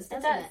does,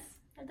 doesn't it?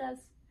 It does.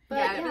 But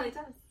yeah, it really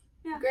does.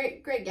 Yeah.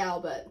 Great gal,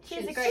 but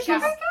she's a great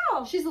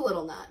gal. She's a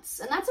little nuts,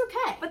 and that's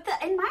okay. But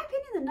in my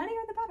opinion, the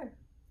nuttier the better.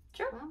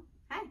 Sure. Well,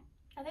 hey,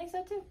 I think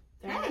so too.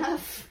 Fair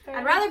enough.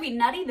 I'd rather be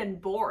nutty than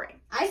boring.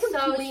 I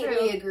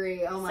completely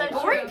agree. Oh my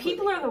god. Boring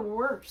people are the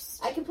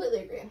worst. I completely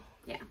agree.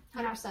 Yeah.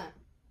 100%.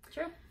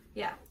 True.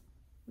 Yeah.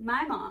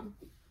 My mom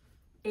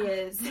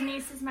is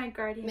Denise is my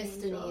guardian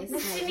angel.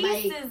 Miss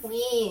Denise is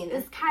queen.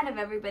 Is kind of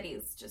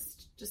everybody's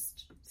just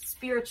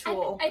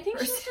spiritual. I think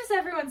she's just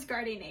everyone's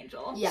guardian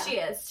angel. Yeah. She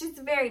is. She's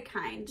very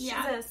kind.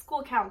 Yeah. She's a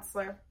school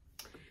counselor.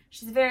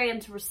 She's very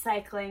into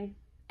recycling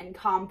and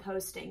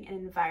composting and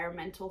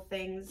environmental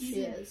things.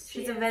 She is.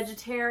 She's a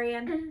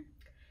vegetarian.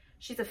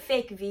 She's a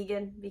fake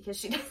vegan because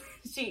she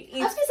eats. I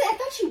was gonna say, I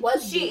thought she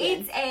was vegan. She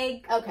eats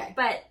egg. Okay.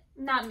 But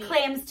not meat.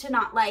 Claims to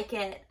not like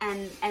it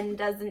and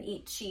doesn't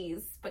eat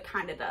cheese, but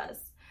kind of does.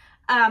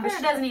 But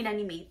she doesn't eat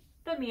any meat.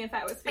 But me if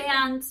I was vegan.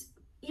 And,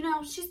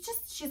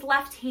 she's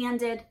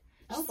left-handed.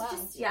 Oh,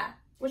 wow.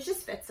 Which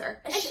just fits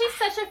her. And she's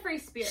such a free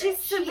spirit.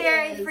 She's a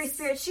very free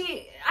spirit.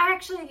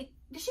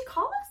 Did she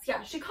call us?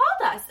 Yeah, she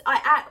called us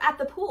at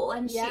the pool,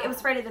 and it was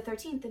Friday the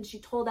 13th, and she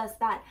told us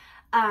that,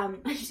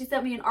 she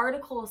sent me an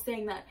article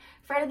saying that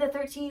Friday the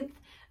 13th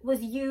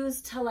was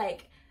used to,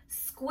 like,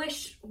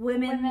 squish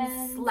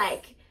women's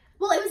like...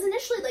 Well, it was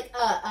initially like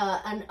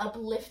an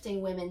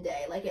uplifting women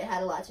day. Like it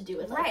had a lot to do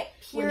with like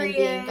women periods.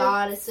 being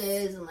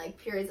goddesses and like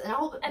periods and a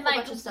whole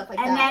bunch of stuff like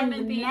that. And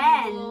then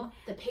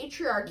the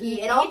patriarchy.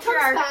 It all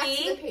comes back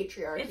to the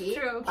patriarchy. It's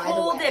true.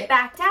 Pulled it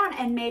back down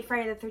and made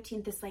Friday the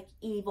 13th this like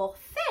evil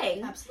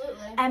thing.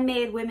 Absolutely. And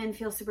made women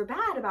feel super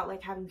bad about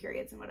like having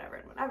periods and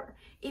whatever.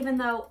 Even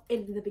though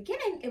in the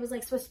beginning it was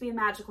like supposed to be a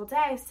magical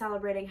day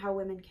celebrating how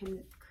women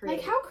can create.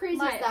 Like how crazy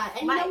is that?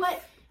 And you know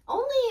what?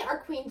 Only our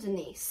Queen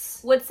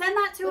Denise would send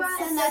that to us.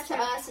 Send that to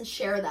us and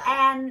share that.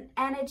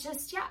 And it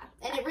just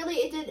And it really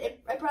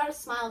it brought a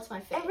smile to my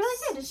face. It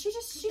really did.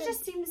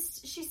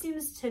 She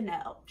seems to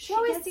know. She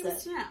always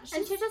seems to know.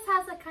 And she just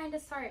has the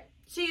kindest heart.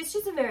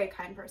 She's a very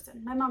kind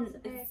person. My mom is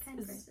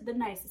the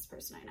nicest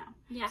person I know.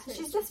 Yeah.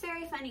 She's just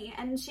very funny.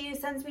 And she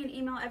sends me an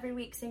email every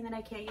week saying that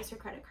I can't use her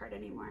credit card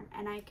anymore.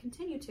 And I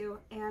continue to.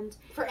 And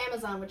for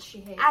Amazon, which she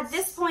hates. At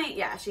this point,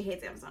 she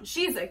hates Amazon.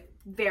 She's a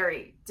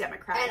very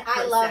democratic and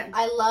person.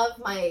 I love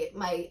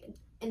my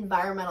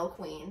environmental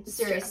queen.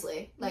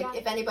 Seriously. Like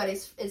if anybody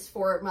is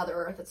for Mother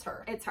Earth, it's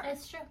her. It's her.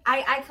 It's true.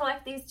 I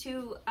collect these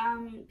two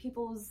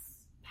people's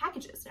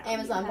packages now.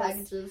 Amazon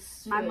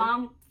packages. My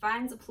mom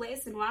finds a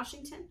place in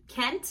Washington,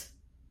 Kent,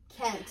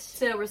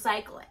 to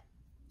recycle it.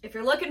 If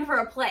you're looking for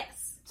a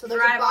place, so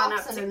there's a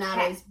box under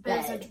Natalie's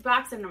bed. There's a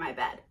box under my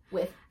bed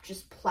with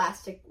just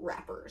plastic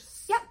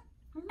wrappers. Yep.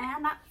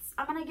 And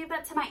I'm gonna give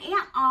that to my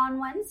aunt on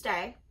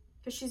Wednesday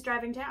because she's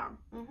driving down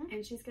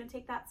and she's gonna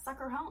take that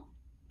sucker home.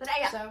 But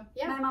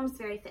my mom's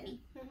very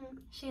thinny.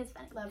 She is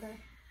funny. Love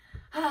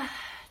her.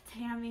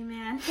 Tammy,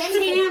 man.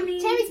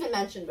 Tammy's been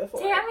mentioned before.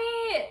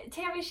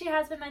 Tammy, she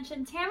has been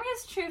mentioned. Tammy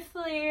is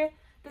truthfully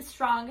the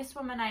strongest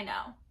woman I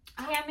know.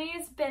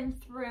 Tammy's been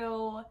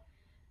through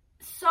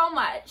so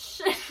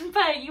much,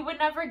 but you would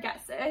never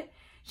guess it.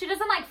 She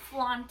doesn't like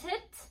flaunt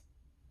it.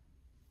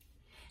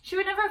 She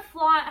would never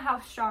flaunt how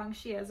strong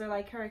she is or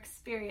like her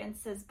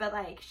experiences, but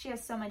like she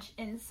has so much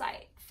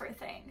insight for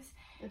things.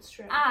 It's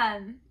true.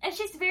 And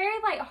she's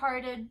very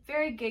lighthearted,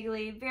 very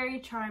giggly,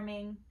 very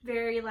charming,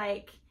 very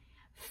like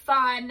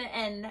fun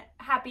and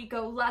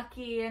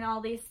happy-go-lucky and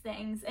all these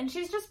things, and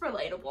she's just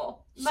relatable.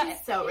 She's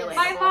so relatable.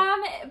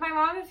 My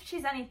mom, if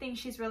she's anything,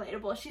 she's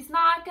relatable. She's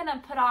not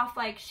gonna put off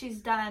like she's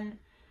done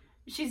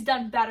she's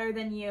done better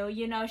than you,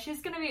 you know,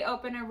 she's gonna be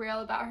open and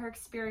real about her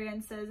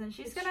experiences, and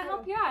she's gonna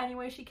help you out any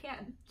way she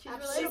can. She's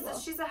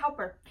relatable. She's a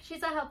helper.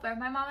 She's a helper.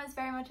 My mom is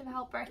very much of a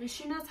helper. And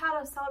she knows how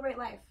to celebrate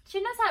life.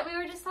 She knows how. We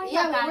were just talking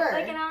about that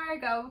like an hour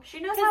ago. She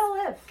knows how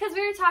to live. Because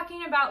we were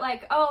talking about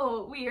like,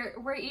 oh,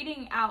 we're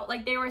eating out.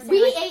 Like they were saying,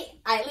 we ate.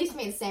 At least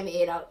me and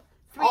Sammy ate out.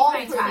 All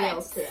 3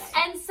 meals today.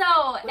 And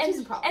so,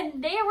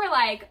 and they were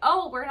like,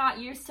 oh, we're not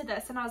used to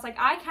this. And I was like,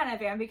 I kind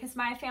of am, because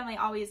my family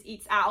always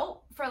eats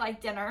out for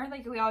like dinner.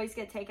 Like we always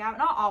get takeout.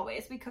 Not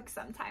always. We cook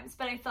sometimes.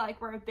 But I feel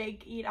like we're a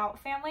big eat out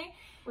family.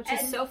 Which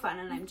is so fun,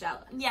 and I'm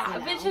jealous. Yeah,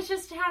 which is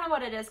just kind of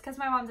what it is, because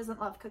my mom doesn't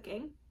love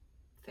cooking.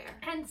 Fair.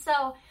 And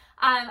so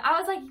I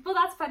was like, well,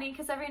 that's funny,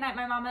 because every night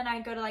my mom and I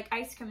go to like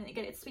ice cream and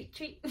get a sweet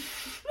treat.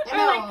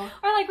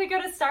 or like we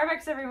go to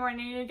Starbucks every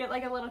morning and get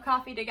like a little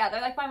coffee together.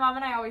 Like my mom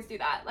and I always do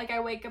that. Like I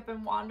wake up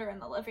and wander in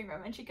the living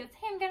room and she goes,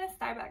 hey, I'm going to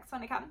Starbucks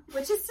when I come.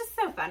 Which is just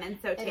so fun and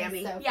so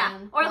Tammy. So yeah.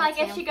 fun. Or like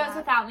if she goes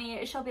without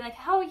me, she'll be like,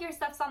 oh, your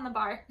stuff's on the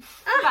bar.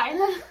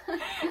 Bye.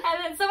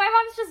 And then so my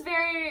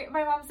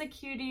mom's a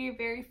cutie,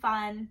 very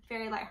fun,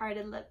 very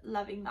lighthearted,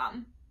 loving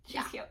mom.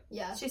 She's cute.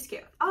 Yeah. She's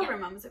cute. All of our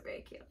moms are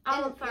very cute.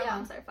 All of our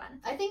moms are fun.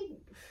 I think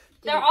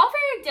they're all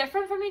very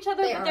different from each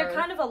other, but they're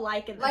kind of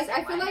alike in the same way.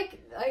 I feel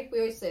like we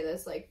always say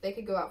this, like they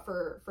could go out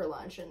for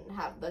lunch and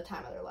have the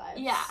time of their lives.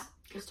 Yeah.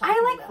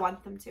 I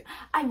want them to.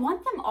 I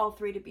want them all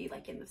 3 to be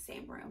like in the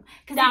same room.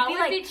 Because that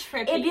would be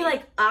trippy. It'd be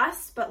like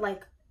us, but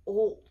like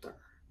older.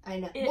 I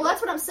know. Well,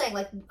 that's what I'm saying.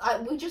 Like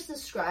we just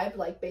described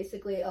like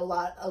basically a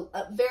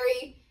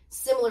very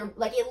similar,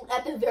 like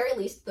at the very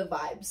least, the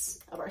vibes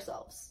of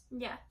ourselves.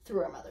 Yeah.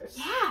 Through our mothers.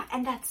 Yeah,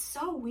 and that's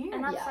so weird.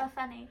 And that's so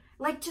funny.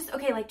 Like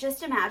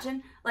just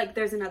imagine, like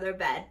there's another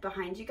bed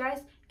behind you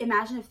guys.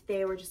 Imagine if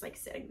they were just like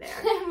sitting there.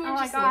 Oh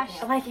my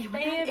gosh. Like it'd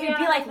be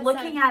like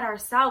looking at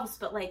ourselves,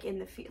 but like in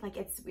the like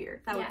it's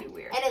weird. That would be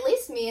weird. And at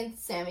least me and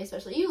Sammy,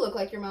 especially, you look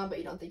like your mom, but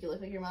you don't think you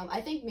look like your mom.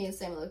 I think me and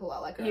Sammy look a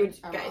lot like our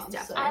guys moms.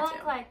 definitely. I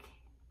look like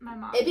my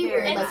mom. It'd be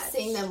weird, like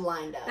seeing them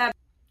lined up.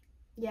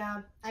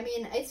 Yeah, I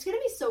mean, it's gonna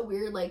be so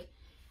weird, like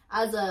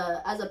as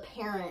a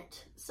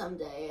parent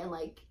someday, and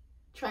like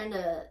trying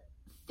to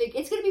think.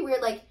 It's gonna be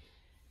weird, like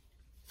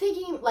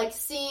thinking, like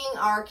seeing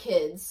our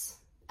kids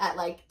at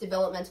like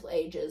developmental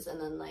ages, and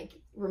then like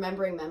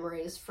remembering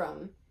memories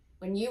from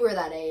when you were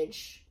that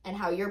age and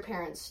how your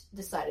parents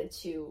decided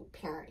to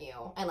parent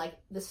you, and like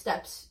the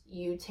steps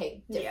you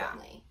take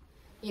differently.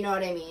 Yeah. You know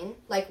what I mean?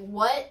 Like,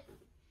 what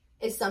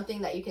is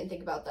something that you can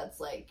think about that's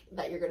like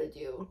that you're gonna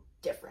do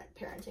different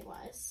parenting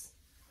wise?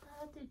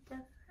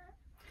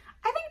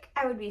 I think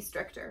I would be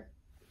stricter.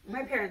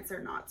 My parents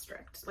are not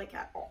strict, like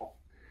at all.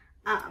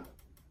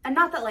 And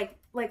not that like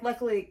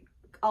luckily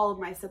all of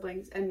my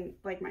siblings and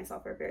like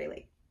myself are very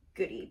like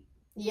goody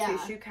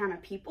two-shoe kind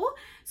of people.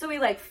 So we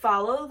like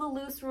follow the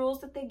loose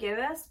rules that they give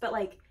us, but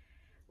like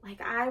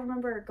I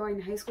remember going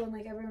to high school and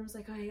like everyone was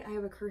like, oh, I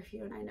have a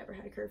curfew, and I never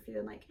had a curfew,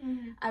 and like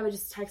I would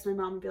just text my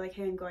mom and be like,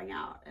 hey, I'm going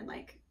out, and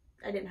like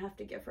I didn't have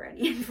to give her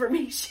any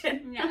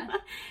information. Yeah.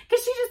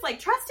 Because she just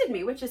like trusted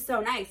me, which is so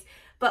nice.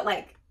 But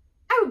like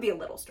I would be a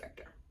little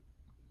stricter.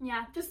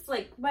 Yeah. Just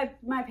like my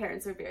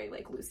parents are very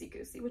like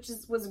loosey-goosey, which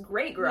was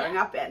great growing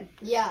up in.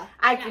 Yeah.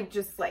 I could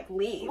just like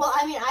leave. Well,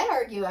 I mean, I'd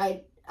argue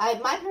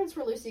my parents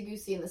were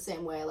loosey-goosey in the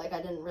same way. Like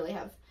I didn't really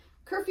have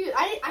curfew.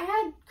 I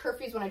had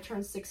curfews when I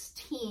turned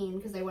 16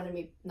 because they wanted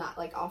me not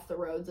like off the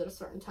roads at a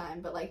certain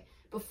time. But like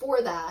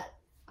before that,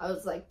 I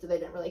was like, they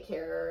didn't really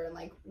care, and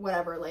like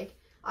whatever. Like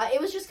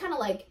it was just kind of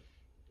like,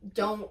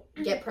 don't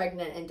get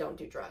pregnant and don't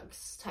do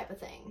drugs type of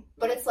thing.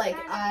 But it's like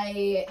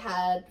I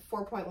had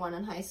 4.1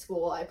 in high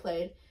school. I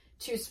played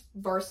 2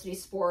 varsity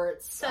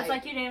sports. So it's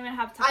like you didn't even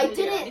have time to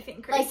do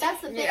anything crazy. Like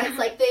that's the thing. It's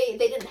like they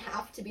didn't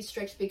have to be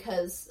strict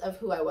because of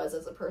who I was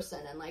as a person,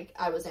 and like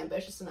I was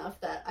ambitious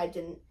enough that I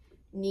didn't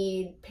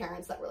need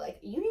parents that were like,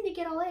 you need to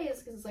get all A's,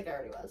 because it's like I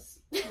already was.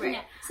 Right.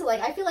 So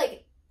like I feel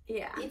like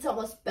it's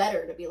almost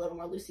better to be a little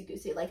more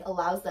loosey-goosey. Like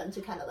allows them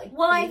to kind of like.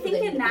 Well, I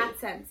think in that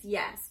sense,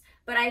 yes.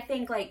 But I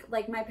think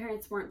like my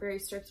parents weren't very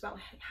strict about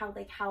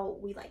how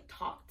we like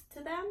talked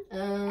to them,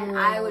 and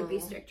I would be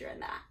stricter in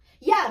that.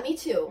 Yeah, me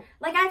too.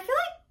 Like I feel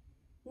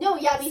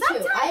like me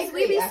too. I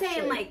agree. We'd be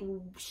saying like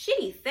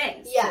shitty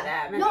things to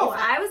them. And if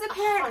I was a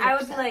parent, 100%. I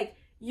would be like,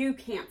 you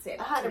can't say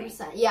that.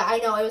 100%. Yeah, I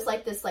know. It was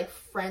like this like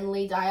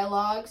friendly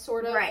dialogue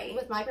sort of right.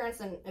 with my parents,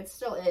 and it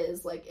still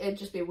is. Like it'd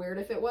just be weird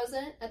if it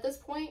wasn't at this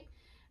point.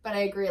 But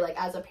I agree. Like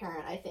as a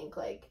parent, I think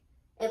like.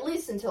 At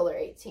least until they're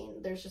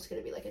 18, there's just going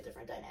to be, like, a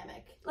different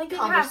dynamic. Like,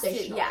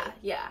 conversationally.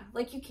 Yeah.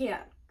 Like, you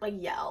can't, like,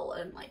 yell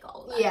and, like,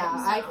 all of that. Yeah,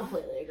 I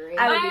completely agree.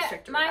 I would be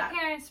stricter with that. My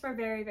parents were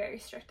very, very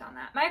strict on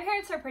that. My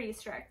parents are pretty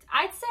strict.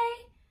 I'd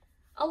say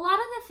a lot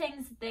of the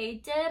things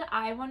they did,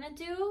 I want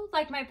to do.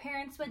 Like, my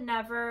parents would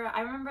never...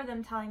 I remember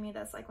them telling me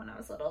this, like, when I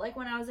was little. Like,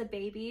 when I was a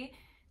baby...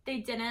 They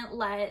didn't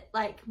let,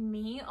 like,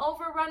 me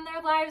overrun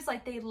their lives.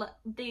 Like,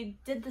 they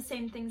did the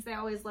same things they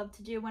always loved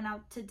to do. Went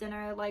out to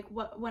dinner, like,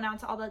 went out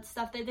to all that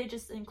stuff. They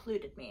just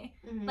included me.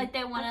 Mm-hmm. Like,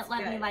 they wouldn't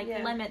let me, like,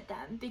 limit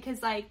them.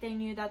 Because, like, they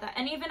knew that...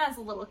 And even as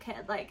a little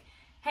kid, like,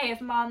 hey,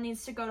 if mom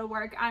needs to go to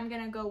work, I'm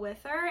going to go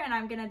with her and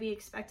I'm going to be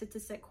expected to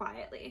sit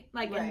quietly,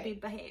 like, and be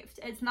behaved.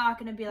 It's not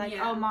going to be like,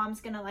 oh, mom's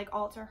going to, like,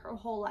 alter her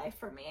whole life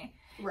for me.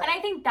 Right. And I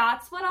think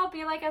that's what I'll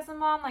be like as a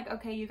mom. Like,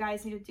 okay, you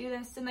guys need to do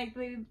this. And, like,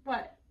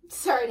 what?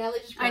 Sorry, Natalie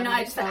just I know,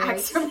 I just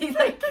actually,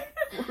 like...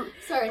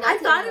 Sorry, I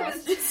thought it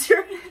was just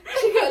your...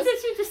 She goes,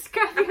 did you just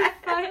grab your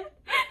foot?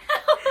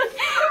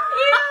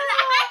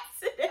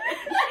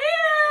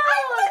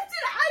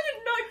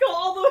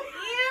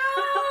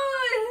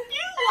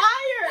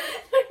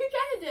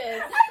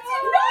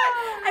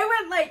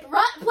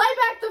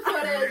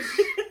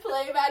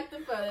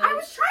 I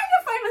was trying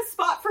to find a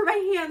spot for my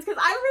hands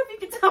because I don't know if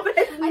you can tell, but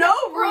I have no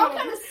room. We're all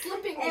kind of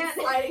slipping and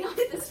sliding off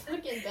this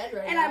freaking bed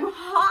right now. And I'm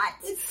hot.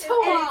 It's so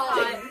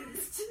hot.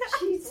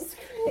 Jesus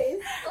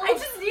Christ. Oh. I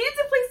just needed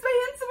to place my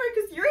hand somewhere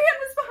because your hand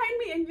was behind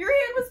me and your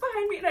hand was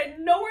behind me and I had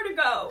nowhere to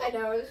go. I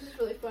know, it was just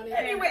really funny.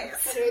 Anyways,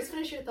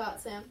 finish your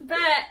thoughts, Sam. But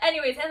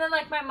anyways, and then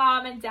like my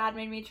mom and dad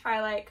made me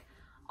try like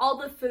all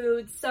the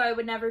foods, so I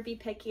would never be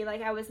picky.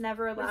 Like, I was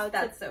never allowed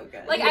That's so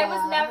good. Like, I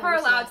was never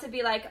allowed to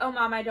be like, oh,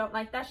 Mom, I don't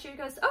like that. She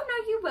goes, oh,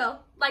 no, you will.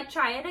 Like,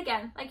 try it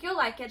again. Like, you'll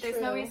like it. There's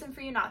no reason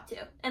for you not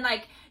to. And,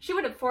 like, she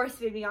would have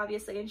force-fed me,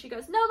 obviously. And she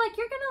goes, no, like,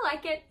 you're going to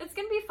like it. It's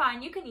going to be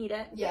fine. You can eat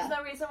it. Yeah. There's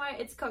no reason why.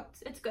 It's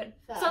cooked. It's good.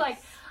 Facts. So, like,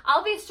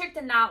 I'll be strict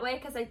in that way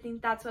because I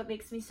think that's what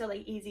makes me so,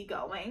 like,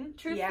 easygoing,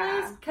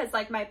 truthfully. Because,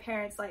 like, my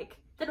parents, like,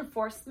 didn't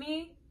force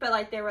me. But,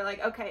 like, they were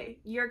like, okay,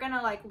 you're going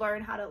to, like,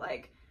 learn how to,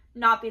 like,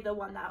 not be the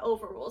one that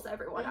overrules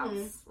everyone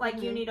else. Like,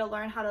 you need to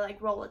learn how to,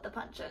 like, roll with the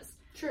punches.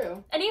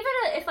 True. And even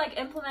if, like,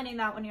 implementing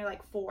that when you're,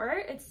 like,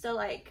 4, it's still,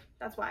 like,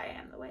 that's why I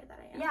am the way that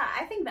I am. Yeah,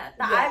 I think that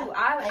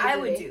I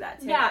would do that,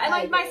 too. Yeah, and,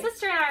 like, my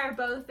sister and I are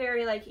both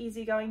very, like,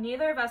 easygoing.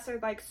 Neither of us are,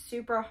 like,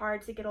 super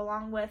hard to get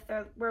along with.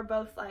 We're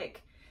both,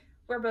 like,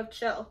 we're both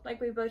chill. Like,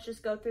 we both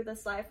just go through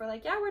this life. We're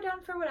like, yeah, we're down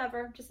for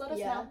whatever. Just let us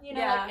know. You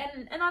know, like,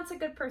 and that's a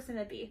good person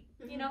to be,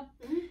 you know?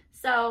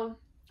 So...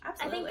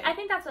 Absolutely. I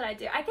think that's what I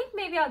do. I think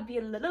maybe I'd be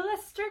a little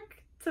less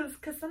strict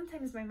because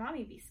sometimes my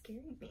mommy be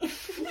scaring me.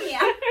 Yeah,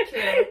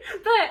 true.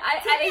 But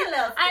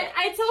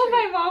I told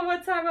my mom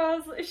one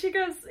time, she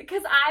goes,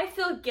 because I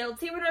feel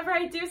guilty whenever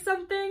I do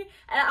something,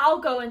 and I'll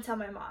go and tell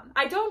my mom.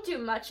 I don't do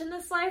much in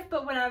this life,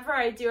 but whenever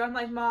I do, I'm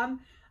like,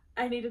 Mom,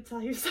 I need to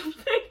tell you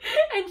something.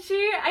 And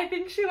I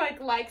think she, like,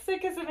 likes it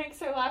because it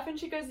makes her laugh, and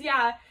she goes,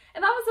 yeah.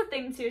 And that was the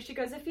thing, too. She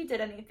goes, if you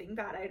did anything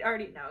bad, I'd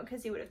already know,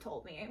 because you would have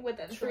told me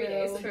within 3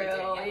 days of you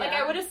doing it. Like,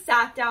 I would have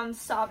sat down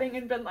sobbing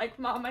and been like,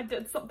 Mom, I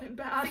did something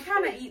bad. It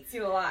kind of eats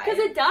you alive. Because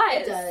it does.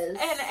 It does.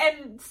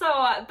 And so,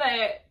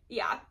 but,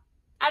 yeah.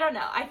 I don't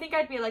know. I think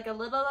I'd be, like, a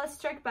little less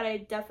strict, but I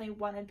definitely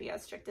want to be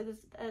as strict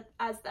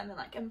as them in,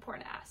 like,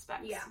 important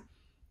aspects. Yeah.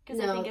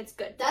 Because I think it's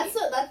good.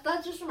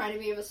 That just reminded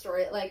me of a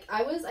story. Like,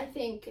 I was, I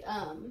think,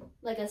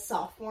 like, a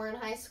sophomore in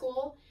high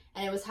school.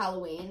 And it was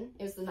Halloween.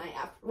 It was the night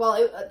after.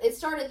 Well, it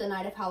started the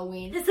night of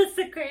Halloween. This is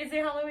a crazy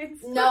Halloween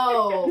story.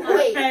 No,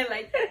 wait. I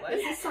like that one.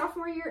 Is this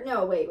sophomore year?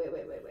 No, wait.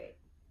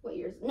 What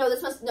year?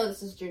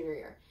 This is junior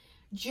year.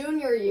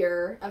 Junior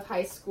year of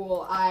high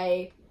school,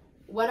 I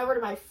went over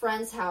to my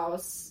friend's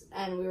house,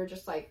 and we were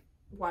just, like,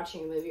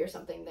 watching a movie or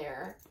something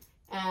there.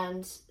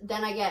 And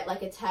then I get,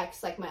 like, a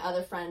text, like, my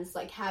other friends,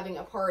 like, having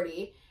a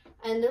party.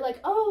 And they're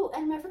like, oh,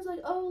 and my friend's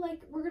like, oh, like,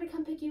 we're gonna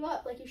come pick you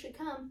up. Like, you should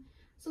come.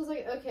 So I was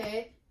like,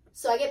 okay.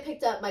 So I get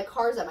picked up, my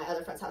car's at my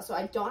other friend's house, so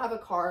I don't have a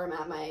car,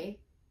 I'm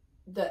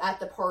at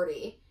the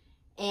party,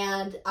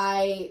 and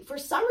I, for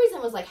some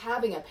reason, was, like,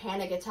 having a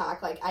panic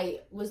attack. Like, I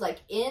was, like,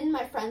 in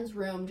my friend's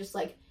room, just,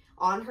 like,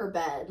 on her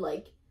bed,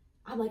 like,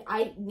 I'm like,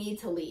 I need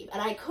to leave,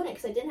 and I couldn't,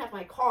 because I didn't have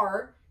my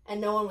car,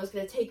 and no one was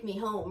going to take me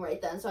home right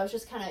then, so I was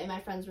just kind of in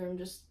my friend's room,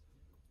 just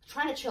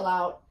trying to chill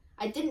out.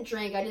 I didn't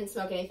drink, I didn't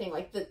smoke anything,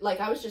 like,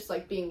 I was just,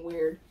 like, being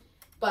weird.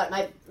 But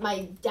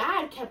my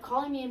dad kept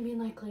calling me and being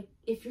like,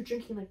 if you're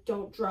drinking, like,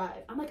 don't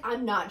drive. I'm like,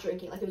 I'm not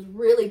drinking. Like, it was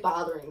really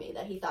bothering me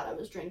that he thought I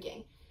was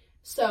drinking.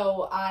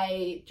 So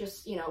I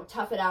just,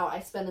 tough it out. I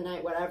spend the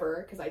night,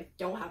 whatever, because I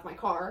don't have my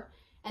car.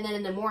 And then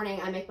in the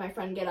morning, I make my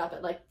friend get up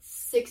at, like,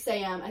 6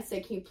 a.m. I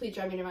say, can you please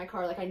drive me to my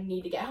car? Like, I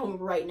need to get home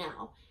right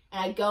now.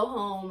 And I go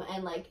home,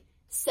 and, like,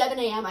 7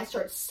 a.m., I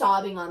start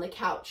sobbing on the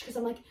couch, because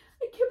I'm like,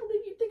 I can't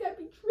believe you think I'd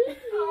be drinking.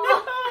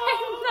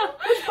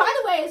 Which, by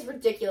the way, is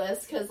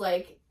ridiculous, because,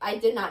 like, I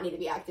did not need to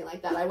be acting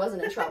like that. I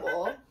wasn't in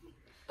trouble.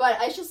 But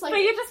it's just like... But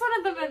you just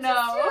wanted them to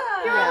know.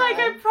 You were like,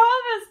 I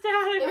promised, Dad.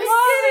 I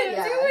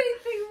didn't do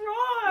anything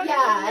wrong.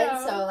 Yeah,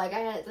 and so, like,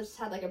 I just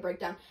had, like, a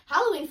breakdown.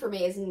 Halloween for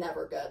me is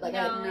never good. Like,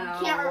 I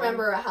can't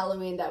remember a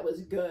Halloween that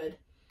was good.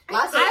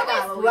 Last year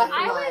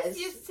I was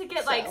used to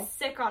get, like,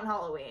 sick on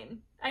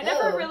Halloween. I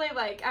never really,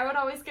 like, I would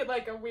always get,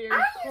 like, a weird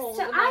cold.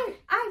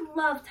 I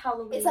loved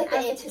Halloween. It's, like, the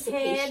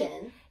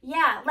anticipation.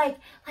 Yeah, like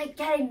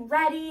getting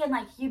ready, and,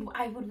 like,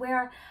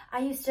 I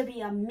used to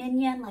be a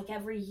minion, like,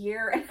 every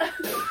year.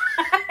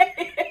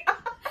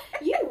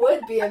 You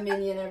would be a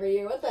minion every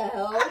year. What the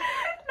hell? No,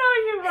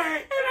 you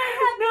weren't.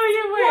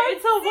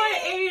 Until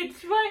what age?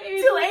 Till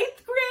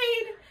 8th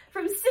grade.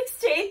 From 6th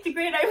to 8th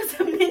grade, I was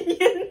a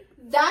minion.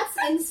 That's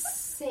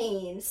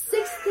insane.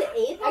 6th to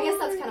 8th I guess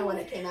that's kind of when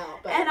it came out.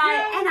 But. And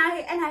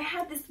I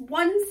had this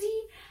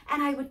onesie,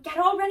 and I would get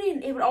all ready,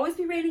 and it would always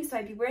be raining, so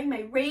I'd be wearing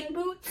my rain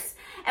boots.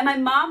 And my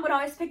mom would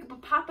always pick up a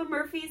Papa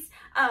Murphy's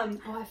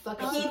I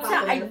fucking pizza.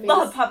 Papa I Murphy's.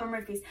 love Papa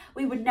Murphy's.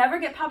 We would never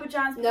get Papa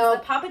John's because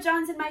the Papa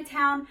John's in my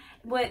town,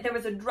 there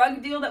was a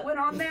drug deal that went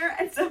on there,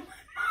 and so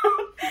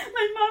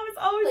my mom has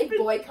always been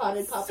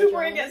boycotted Papa super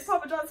John's. against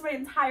Papa John's my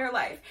entire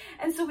life.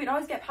 And so we'd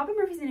always get Papa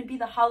Murphy's, and it'd be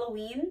the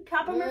Halloween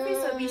Papa Murphy's,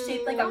 so it'd be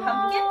shaped like a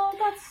pumpkin. Oh,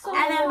 that's so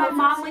And then my good.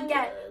 mom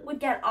would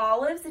get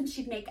olives, and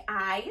she'd make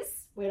eyes.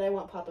 Wait, I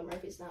want Papa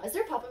Murphy's now. Is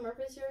there Papa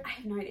Murphy's here? I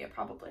have no idea,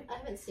 probably. I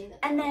haven't seen it.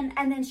 And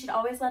then she'd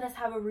always let us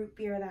have a root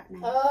beer that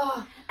night.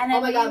 Oh, And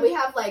then my God, we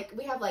have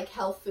like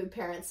health food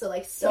parents. So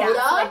like soda,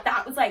 so like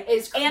that was like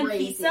is and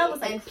crazy. pizza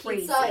was like and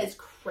crazy. Pizza is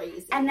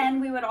crazy. And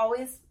then we would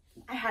always.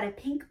 I had a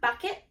pink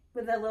bucket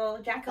with a little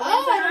jack o' I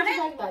know lantern what on you're it.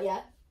 talking about.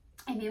 Yeah.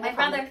 And me and my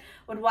brother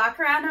would walk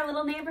around our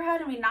little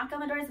neighborhood, and we'd knock on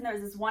the doors, and there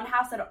was this one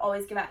house that would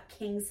always give out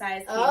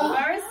king-size candy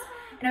bars.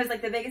 And it was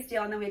like the biggest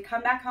deal. And then we'd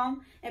come back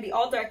home, and it'd be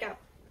all dark out.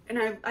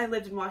 And I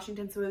lived in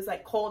Washington, so it was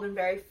like cold and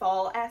very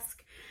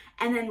fall-esque.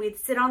 And then we'd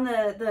sit on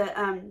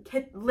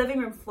the living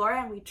room floor,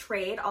 and we'd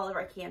trade all of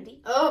our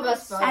candy. Oh,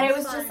 that's fun. And it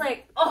was just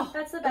like,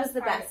 that's the that was best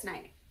the part. best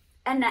night.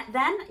 And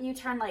then you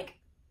turn like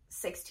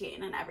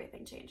 16 and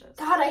everything changes.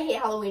 God, I hate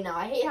Halloween now.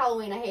 I hate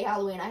Halloween.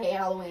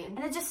 And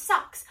it just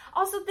sucks.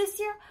 Also, this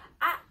year,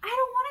 I don't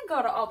want to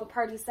go to all the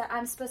parties that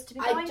I'm supposed to be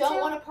going to. I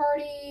don't want to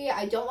party.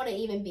 I don't want to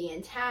even be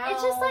in town.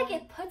 It's just like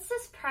it puts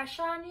this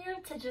pressure on you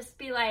to just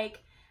be like,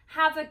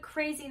 have a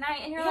crazy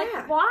night, and you're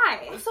like,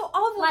 why? So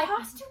all the like,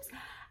 costumes,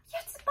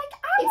 it's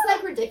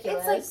like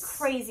ridiculous. It's like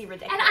crazy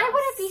ridiculous. And I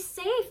wouldn't be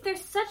safe. There's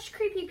such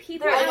creepy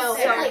people. I know. out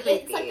there.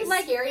 It's like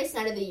the scariest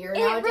night of the year It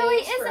nowadays. really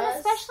is, for and us.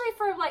 especially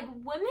for like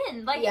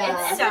women. Like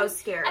Yeah. it's so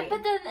scary.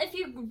 But then if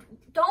you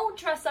don't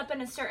dress up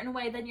in a certain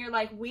way, then you're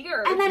like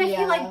weird. And then if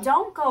you like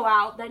don't go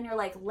out, then you're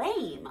like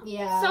lame.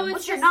 Yeah. So it's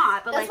which you're just-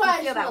 not, but that's like why you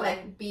I feel just that want way.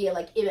 to like be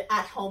like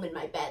at home in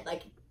my bed,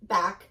 like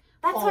back.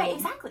 That's home. why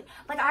exactly.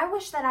 Like I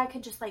wish that I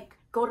could just like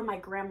go to my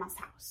grandma's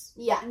house.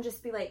 Yeah. And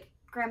just be like,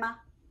 Grandma,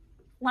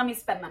 let me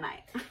spend the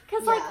night.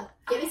 Because Yeah. like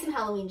Give me some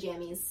Halloween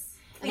jammies. it's just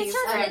Please,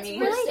 it's Remy.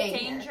 We're really staying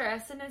here.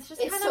 dangerous, and it's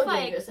just It's kind so of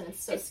like dangerous and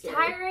it's so it's scary.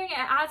 tiring. It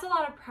adds a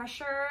lot of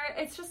pressure.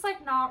 It's just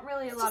like not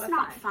really a It's lot just of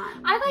not fun.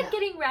 fun. I like No.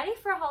 getting ready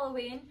for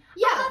Halloween.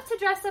 Yeah. I love to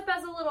dress up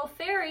as a little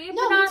fairy, No,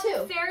 but me not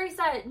too. fairies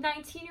that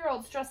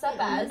 19-year-olds dress up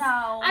as. No.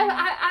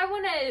 I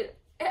want to.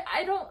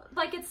 I don't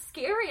like. It's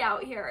scary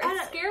out here.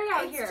 It's scary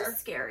out it's here. just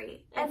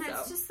scary. And And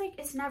it's so- just like,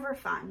 it's never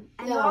fun.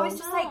 And No. you always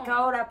just like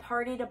No. go to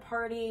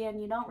party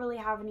and you don't really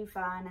have any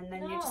fun. And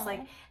then you're just No.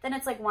 like, then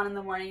it's like 1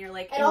 a.m, you're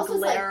like And in also,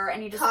 it's like, glitter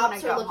and you just want Cops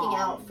to go are looking home.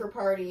 out for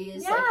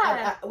parties.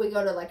 Yeah. Like, we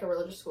go to like a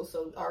religious school,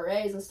 so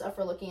RAs and stuff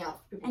are looking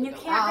out for people And to you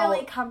go can't out.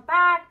 really come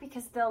back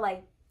because they'll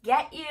like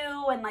get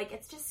you and like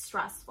it's just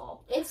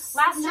stressful. It's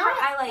Last year, not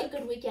I, like- a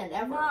good weekend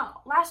ever. No,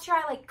 last year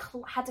I like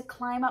had to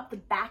climb up the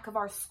back of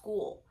our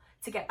school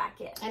to get back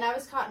in. And I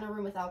was caught in a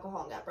room with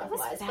alcohol and got It was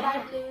breathalyzed. But bad.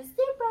 I blew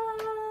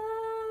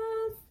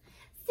zeros.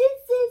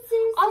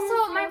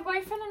 Also, my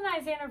boyfriend and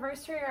I's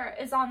anniversary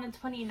is on the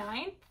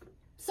 29th.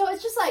 So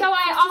it's just like So I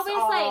it's just always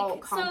all like. So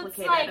it's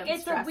complicated like and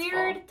it's stressful. a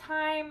weird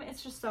time.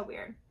 It's just so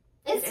weird.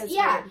 it's it is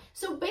yeah. weird.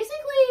 So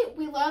basically,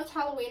 we loved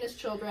Halloween as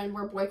children.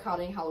 We're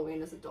boycotting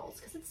Halloween as adults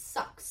because it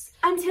sucks.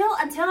 Until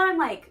I'm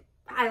like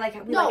we like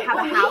have when a we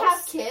have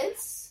house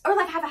kids, or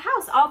like have a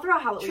house. I'll throw a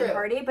Halloween True.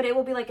 party, but it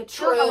will be like a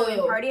chill True. Halloween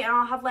party, and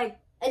I'll have like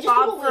and just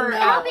Bob people we for know.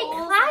 It'll be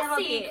It'll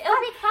classy. be It'll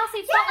be classy.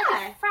 It's not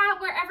like Yeah. a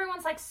frat where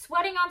everyone's like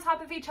sweating on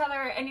top of each other,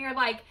 and you're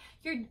like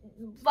And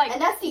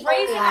that's the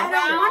raising only I don't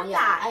option. want Yeah.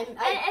 that. And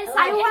it's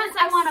I like, want- it's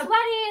like I want a-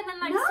 sweaty, and then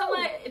like No.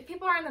 someone, if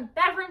people are in the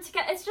bedroom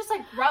together, it's just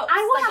like gross. I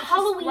want like, a it's just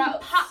Halloween gross.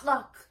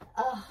 potluck.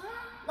 Ugh.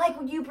 Like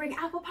when you bring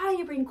apple pie,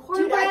 you bring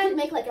cornbread. Dude, I could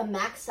make like a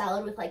mac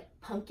salad with like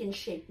pumpkin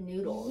shaped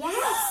noodles.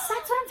 Yes,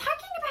 that's what I'm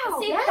talking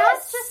about. See, Yes.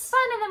 that's just fun,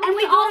 and then And we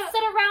we can all go to-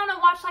 sit around and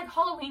watch like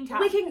Halloween Town.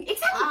 We can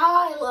exactly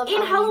I love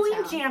in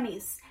Halloween Town.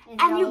 jammies, In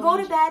and you go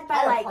to Halloween- bed by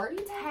At a like party?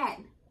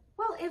 10.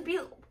 Well, it'd be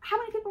how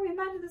many people are we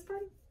invited to this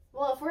party?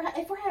 Well,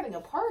 if we're having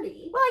a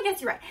party, Well, I guess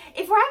you're right.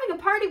 If we're having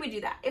a party, we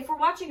do that. If we're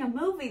watching a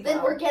movie, though,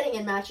 then we're getting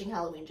in matching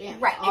Halloween jams.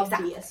 Right,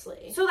 exactly.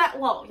 Obviously. so that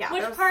yeah.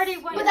 Which there's- party?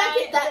 What But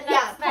night? that the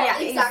next night? Yeah,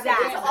 exactly.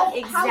 exactly, It's a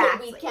Halloween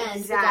exactly, weekend.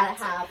 exactly. We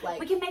gotta have like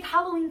we can make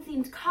Halloween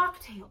themed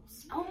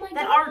cocktails oh my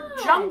that god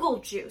aren't jungle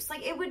juice.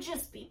 Like it would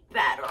just be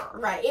better.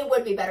 Right, it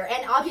would be better.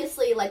 And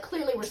obviously, like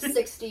clearly we're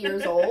 60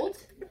 years old,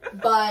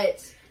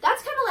 but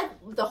that's kind of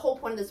like the whole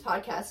point of this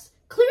podcast.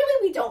 Clearly,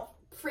 we don't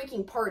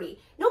freaking party.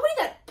 Nobody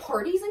that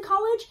parties in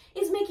college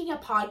is making a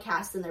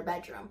podcast in their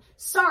bedroom.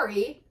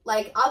 Sorry,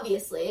 like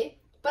obviously,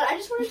 but I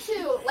just wanted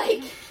to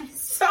like.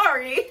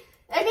 Sorry.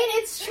 I mean,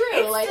 it's true.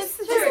 It's like just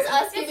this true. is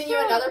us It's giving true.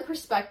 you another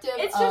perspective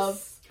It's of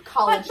just-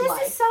 college But this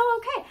life. is so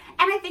okay.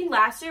 And I think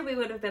last year we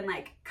would have been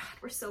like, God,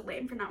 we're so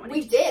lame for not wanting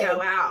We to did.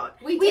 go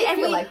out. we did and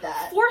feel we like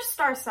that. forced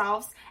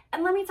ourselves.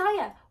 And let me tell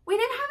you, we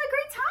didn't have a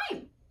great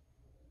time.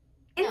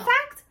 In No.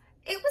 fact,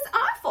 it was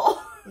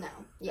awful. No.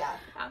 Yeah.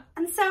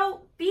 And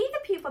so, be the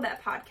people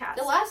that podcast.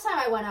 The last time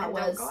I went out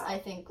was, I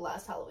think,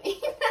 last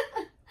Halloween.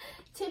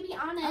 To be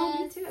honest.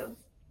 Oh, me too.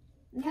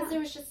 Because it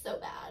was just so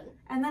bad.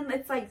 And then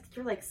it's like,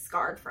 you're like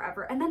scarred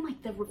forever. And then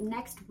like the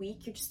next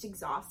week, you're just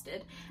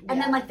exhausted.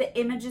 And then like the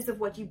images of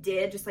what you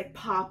did just like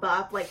pop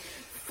up, like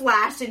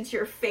flash into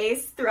your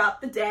face throughout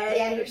the day.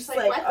 Yeah, and you're just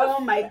like oh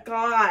my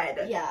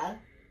God. Yeah.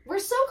 We're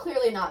so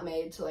clearly not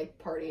made to like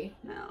party.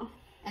 No.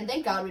 And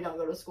thank God we don't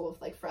go to school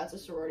with like frats or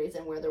sororities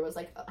and where there was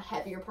like a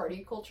heavier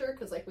party culture,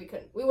 because like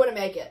we wouldn't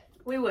make it.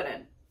 We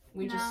wouldn't.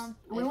 We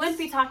wouldn't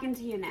be talking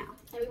to you now.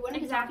 And we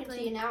wouldn't be talking to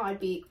you now.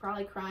 I'd be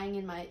probably crying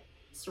in my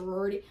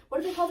sorority.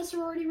 What do they call the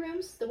sorority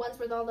rooms? The ones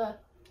with all the...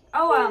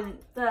 Oh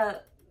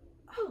God.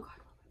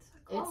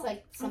 It's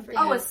like something...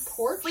 Oh, a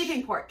porch?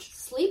 Sleeping porch.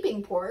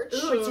 Sleeping porch.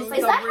 Ooh, which is like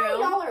is that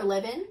how y'all are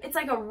living? It's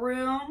like a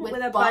room with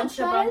a bunk bunch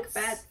of bunk beds?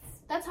 beds.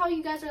 That's how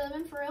you guys are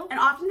living for real? And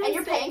often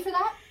you're paying for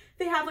that?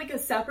 They have like a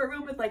separate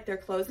room with like their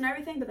clothes and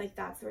everything, but like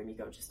that's the room you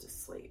go just to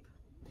sleep.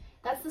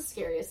 That's the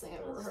scariest thing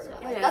I've ever heard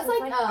of. Like, that's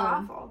like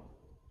awful.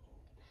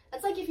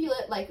 That's like if you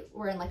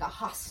were in like a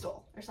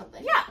hostel or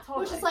something. Yeah,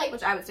 totally.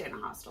 Which I would stay in a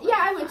hostel. Yeah,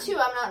 I would too.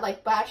 I'm not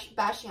like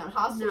bashing on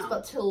hostels,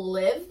 but to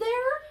live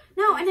there?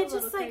 No, and it's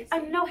just like,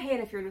 I'm no hate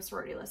if you're in a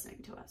sorority listening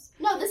to us.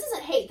 No, this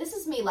isn't hate. This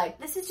is me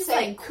like, this is just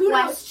saying like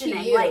kudos to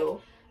you. Like,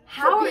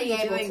 how are you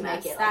able doing to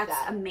make this? it like That's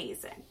that.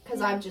 amazing. Because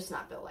I'm just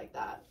not built like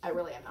that. I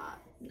really am not.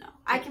 No.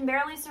 I can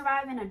barely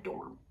survive in a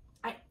dorm.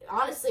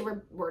 Honestly,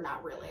 we're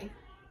not really.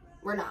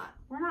 We're not.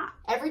 We're not.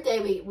 Every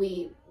day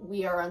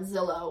we are on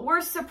Zillow.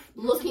 We're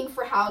looking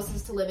for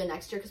houses to live in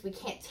next year because we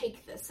can't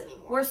take this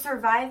anymore. We're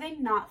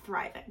surviving, not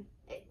thriving.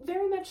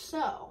 Very much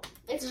so.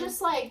 It's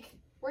just like,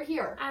 we're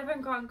here. I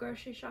haven't gone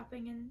grocery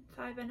shopping in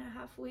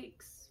 5.5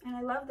 weeks. And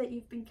I love that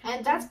you've been counting.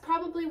 And that's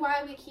probably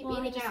why we keep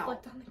eating I just out.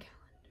 looked on the calendar.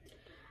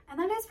 And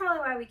that is probably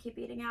why we keep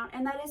eating out.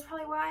 And that is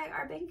probably why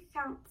our bank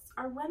accounts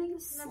are running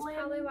slim That's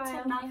probably why I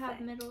to only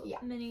have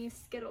nothing. mini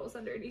Skittles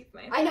underneath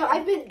my I know,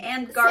 I've been...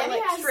 And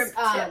garlic has, shrimp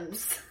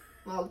chips.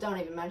 Well, don't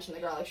even mention the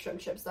garlic shrimp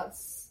chips.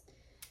 That's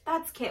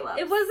Caleb.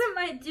 It wasn't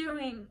my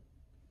doing.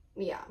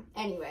 Yeah.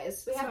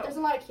 Anyways, there's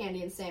a lot of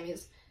candy in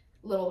Sammy's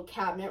little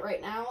cabinet right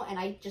now, and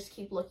I just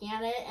keep looking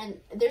at it. And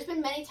there's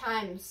been many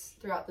times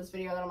throughout this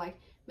video that I'm like,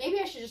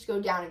 maybe I should just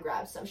go down and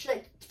grab some. Should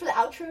I, for the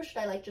outro, should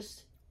I like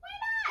just...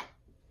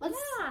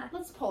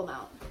 Let's pull them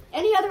out.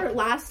 Any other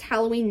last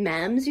Halloween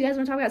memes you guys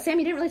want to talk about? Sam,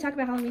 you didn't really talk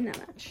about Halloween that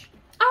much.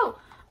 Oh,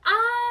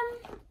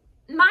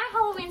 my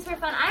Halloweens were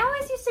fun. I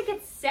always used to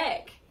get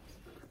sick.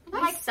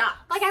 Like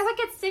I would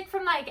get sick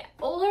from like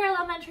older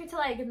elementary to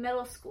like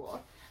middle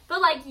school. But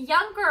like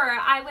younger,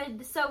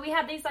 so we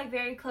had these like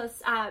very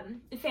close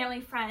family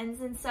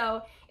friends, and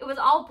so it was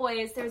all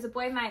boys. There was a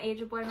boy my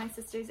age, a boy my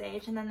sister's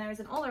age, and then there was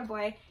an older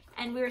boy.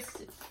 And we were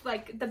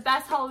like the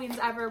best Halloweens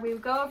ever. We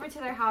would go over to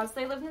their house.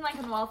 They lived in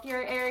like a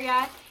wealthier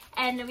area,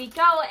 and we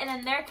go, and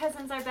then their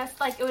cousins are best.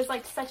 Like it was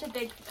like such a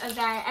big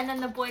event. And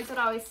then the boys would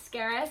always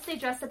scare us. They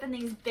dressed up in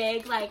these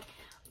big like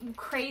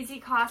crazy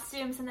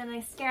costumes, and then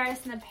they scare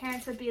us, and the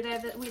parents would be there.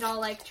 That we'd all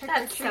like trick or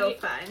treat. That's so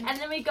fun. And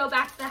then we'd go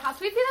back to the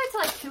house. We'd be there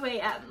till like 2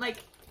 a.m. Like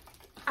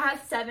as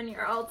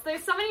 7-year-olds.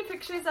 There's so many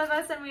pictures of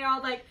us, and we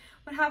all like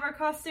would have our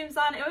costumes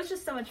on. It was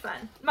just so much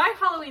fun. My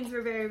Halloweens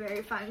were very,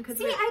 very fun because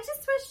I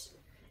just wish.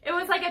 It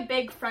was like a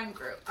big friend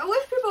group. I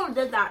wish people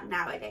did that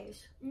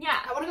nowadays. Yeah.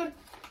 I want to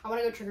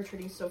go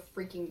trick-or-treating so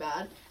freaking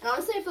bad. And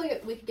honestly, I feel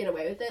like we could get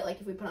away with it, like,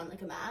 if we put on,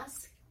 like, a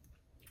mask.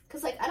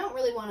 Because, like, I don't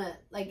really want to,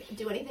 like,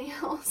 do anything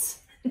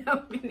else.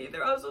 No, me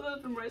neither. Also,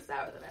 those are more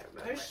sour than I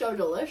remember. They're so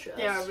delicious.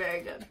 They are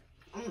very good.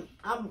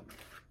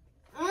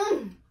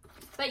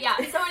 But yeah,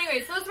 so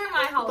anyways, those were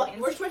my Halloweens. But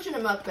we're switching to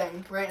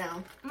mukbang right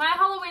now. My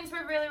Halloweens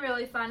were really,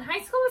 really fun.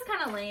 High school was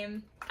kind of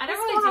lame. I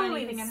didn't really do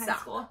anything in high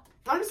school.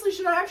 Honestly,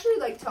 should I actually,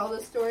 like, tell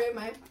the story of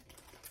my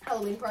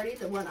Halloween party,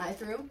 the one I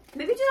threw?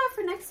 Maybe do that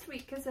for next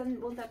week, because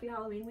then won't that be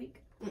Halloween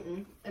week?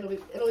 It'll be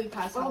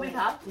past Will Halloween. it be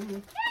past? Mm-hmm.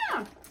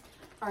 Yeah.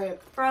 Alright.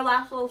 For our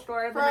last little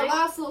story of the night. For our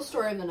last little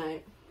story of the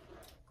night.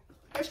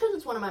 Just because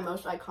it's one of my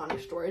most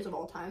iconic stories of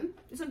all time.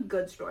 It's a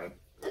good story.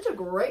 It's a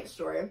great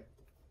story.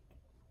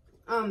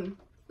 Let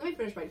me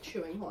finish my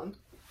chewing. Hold on.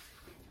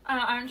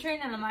 I'm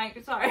chewing in the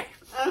mic. Sorry.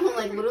 I'm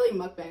like literally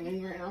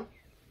mukbanging right now.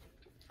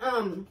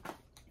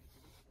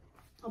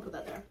 I'll put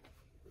that there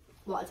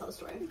while I tell the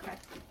story. Okay.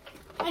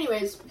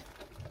 Anyways,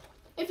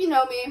 if you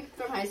know me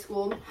from high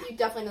school, you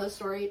definitely know the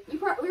story. We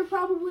were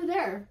probably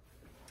there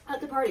at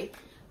the party.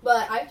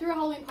 But I threw a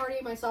Halloween party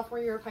my sophomore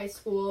year of high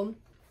school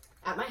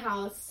at my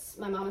house.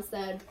 My mama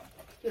said, "Do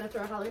you want to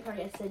throw a Halloween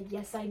party?" I said,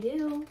 "Yes, I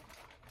do.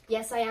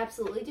 Yes, I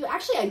absolutely do."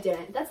 Actually, I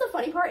didn't. That's the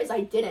funny part, is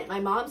I didn't. My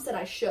mom said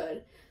I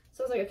should.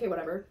 So I was like, okay,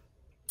 whatever.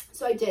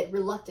 So I did,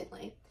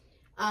 reluctantly.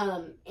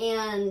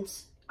 And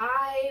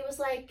I was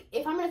like,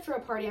 if I'm going to throw a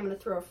party, I'm going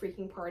to throw a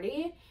freaking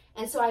party.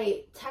 And so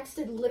I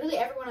texted literally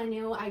everyone I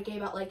knew. I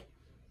gave out, like,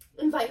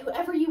 invite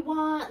whoever you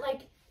want.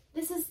 Like,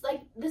 this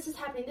is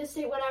happening this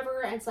day,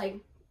 whatever. And it's like,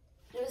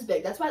 it was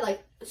big. That's why,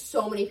 like,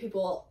 so many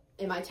people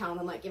in my town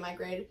and, like, in my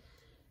grade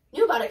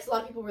knew about it because a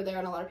lot of people were there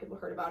and a lot of people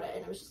heard about it,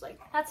 and it was just like...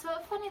 That's so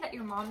funny that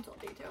your mom told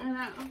you to. I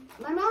know.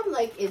 My mom,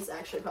 like, is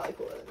actually probably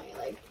cooler than me.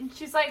 Like,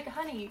 she's like,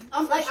 honey,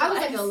 like, I was,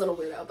 like, a little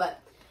weirdo, but,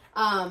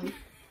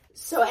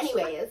 so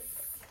anyways,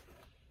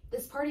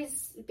 this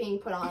party's being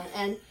put on,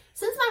 and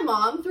since my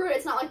mom threw it,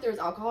 it's not like there was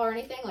alcohol or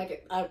anything,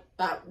 like,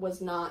 that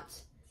was not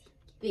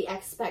the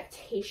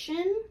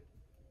expectation,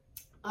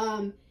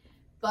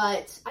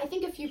 but I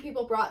think a few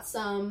people brought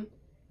some,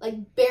 like,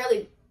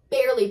 barely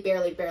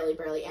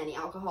any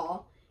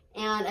alcohol.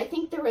 And I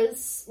think there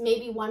was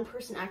maybe one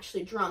person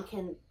actually drunk,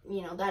 and,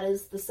 you know, that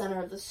is the center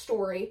of the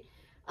story.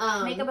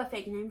 Make up a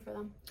fake name for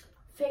them.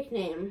 Fake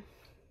name.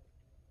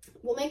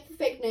 We'll make the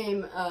fake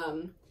name,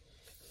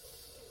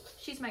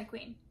 she's my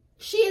queen.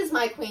 She is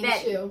my queen,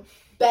 Betty. too.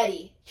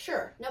 Betty.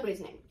 Sure.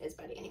 Nobody's name is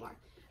Betty anymore.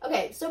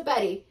 Okay, so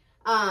Betty,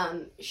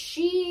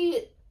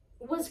 she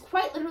was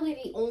quite literally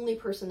the only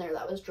person there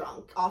that was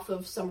drunk off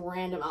of some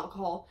random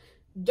alcohol.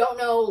 Don't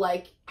know,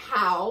 like,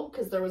 how,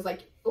 because there was,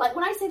 like,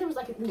 when I say there was,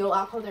 like, no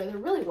alcohol there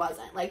really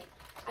wasn't. Like,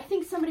 I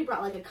think somebody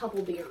brought, like, a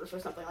couple beers or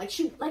something. Like,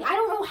 I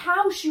don't know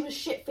how she was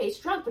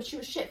shit-faced drunk, but she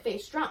was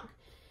shit-faced drunk.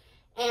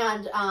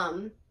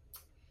 And,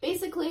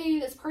 basically,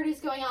 this party's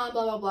going on,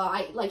 blah,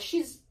 blah, blah.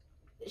 She's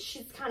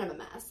kind of a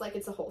mess. Like,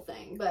 it's a whole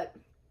thing. But,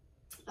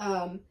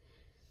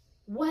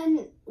 one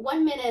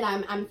minute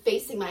I'm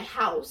facing my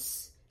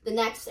house. The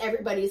next,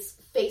 everybody's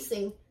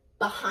facing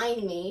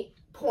behind me,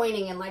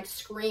 pointing and, like,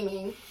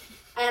 screaming.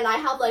 And I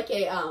have, like,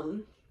 a,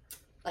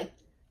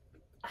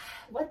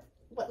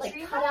 what, like,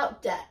 cut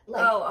out deck.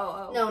 Like,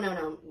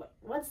 No.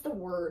 What's the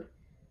word?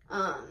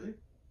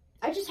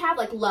 I just have,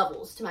 like,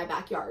 levels to my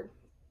backyard.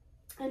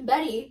 And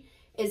Betty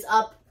is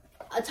up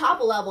atop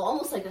a level,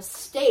 almost like a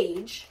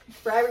stage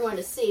for everyone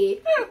to see,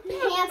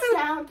 pants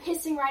down,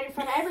 pissing right in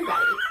front of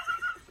everybody.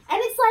 And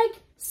it's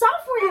like,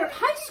 sophomore year of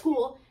high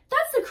school,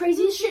 that's the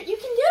craziest shit you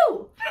can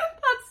do.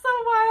 That's so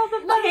wild.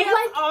 The Pants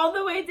pants all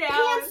the way down.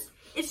 Pants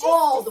is she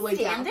all the way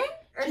standing? down.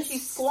 Or is she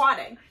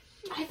squatting?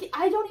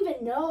 I don't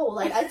even know.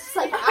 Like, it's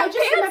like, I just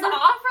pants remember...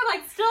 off or,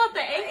 like, still at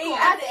the ankles?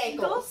 At the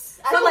ankles.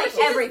 So, like, She's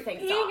just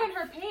everything's peeing off. in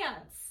her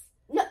pants.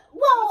 No,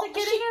 well, Was it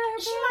getting in her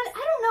she might,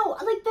 I don't know.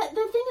 Like,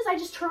 the thing is, I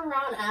just turn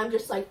around and I'm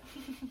just like,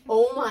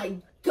 oh my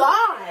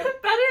god.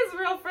 That is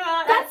real for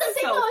that. That's the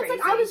thing, so though. It's crazy.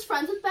 like, I was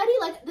friends with Betty.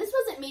 Like, this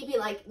wasn't me being,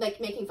 like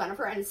making fun of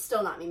her, and it's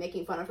still not me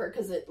making fun of her,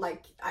 because it,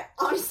 like, I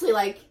honestly,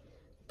 like,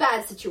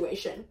 bad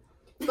situation.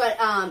 But,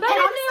 and Betty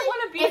honestly, didn't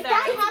want to be if there.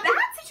 that It's a happened,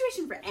 bad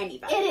situation for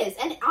anybody. it is.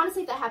 And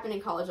honestly, if that happened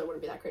in college, I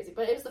wouldn't be that crazy.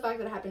 But it was the fact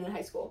that it happened in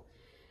high school.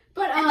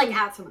 But, And, like,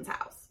 at someone's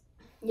house.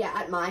 yeah,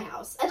 at my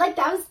house. And, like,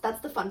 that's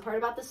the fun part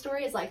about this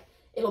story, is, like,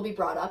 it'll be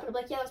brought up, and I'll be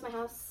like, yeah, that was my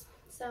house.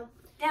 So,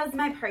 That was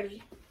my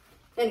party.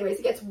 anyways,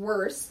 it gets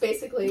worse,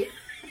 basically.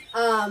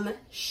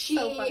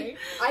 So funny.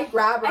 I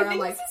grab her, I and I'm think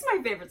like, this is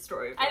my favorite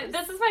story.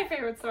 This is my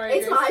favorite story.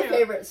 it's yours my too.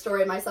 favorite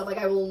story myself. Like,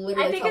 I will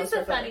literally I think tell it's this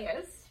the story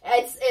forever.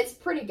 funniest. It's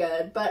pretty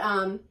good, but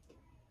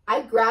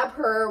I grab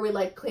her, we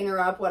like clean her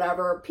up,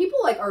 whatever. People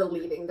like are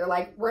leaving. They're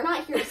like, we're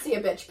not here to see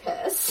a bitch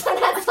piss.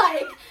 And that's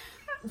like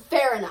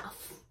fair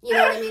enough. You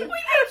know what I mean?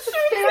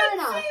 Fair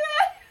enough.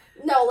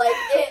 No, like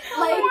it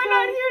like we're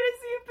not here to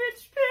see a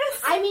bitch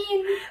piss. I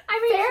mean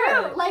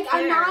fair. true. Like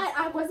Fair.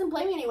 I wasn't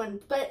blaming anyone,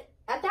 but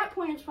at that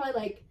point it's probably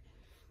like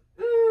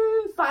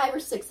 5 or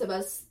 6 of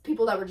us,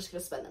 people that were just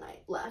gonna spend the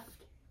night, left.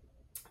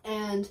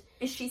 And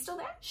Is she still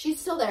there? she's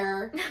still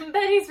there.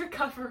 Betty's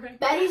recovering.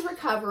 Betty's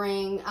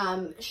recovering.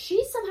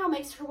 She somehow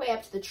makes her way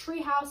up to the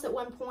treehouse at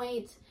one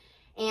point,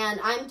 and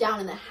I'm down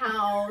in the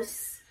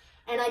house,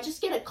 and I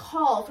just get a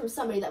call from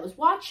somebody that was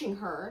watching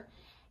her,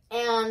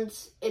 and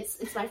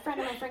it's my friend,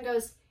 and my friend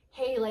goes,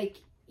 hey, like,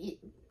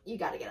 you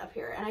gotta get up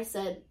here. And I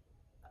said,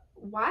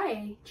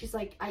 why? She's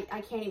like,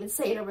 I can't even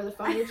say it over the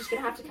phone. You're just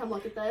gonna have to come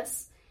look at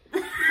this.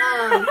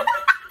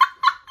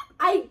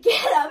 I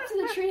get up to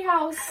the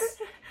treehouse,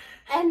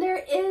 and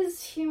there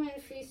is human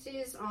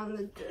feces on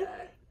the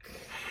deck.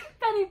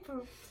 Betty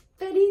pooped.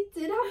 Betty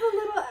did have a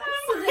little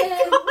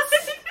accident.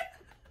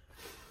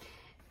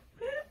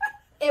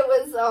 It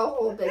was a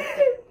whole big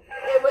thing.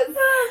 It was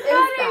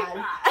bad.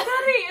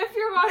 Betty, if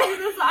you're watching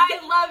this, I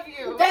love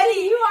you. Betty,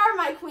 you are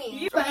my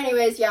queen. But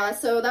anyways, yeah,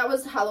 so that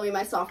was Halloween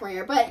my sophomore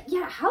year. But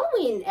yeah,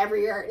 Halloween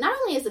every year, not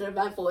only is it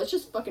eventful, it's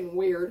just fucking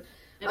weird.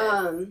 It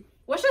is.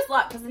 Wish us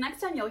luck, because the next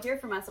time you'll hear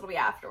from us, it'll be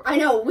afterwards. I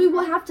know, we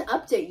will have to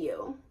update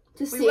you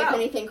to see if will.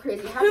 anything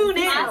crazy happens. Who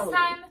knew? this Last Halloween.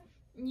 time,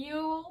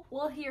 you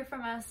will hear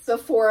from us.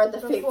 Before the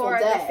fateful Before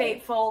day. the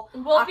fateful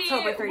We'll be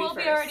October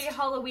 31st. already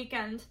Halloween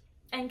weekend.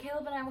 And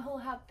Caleb and I will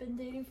have been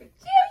dating for 2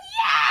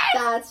 years!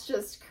 That's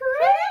just So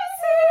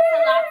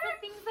crazy. lots of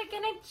things are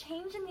gonna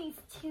change in these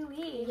 2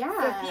 weeks.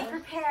 Yeah. Be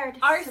prepared.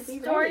 Our So be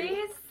ready.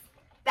 stories,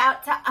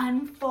 About to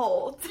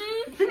unfold.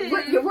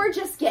 We're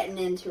just getting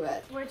into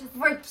it. We're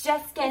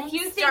just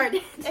getting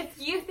started. If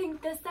you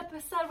think this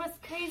episode was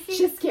crazy,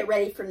 Just get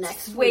ready for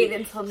next Wait week.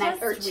 until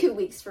next Or week. 2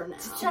 weeks from now.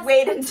 Just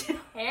Wait until...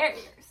 prepare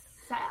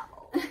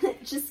yourself.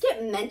 Just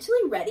get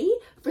mentally ready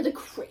for the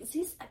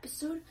craziest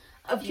episode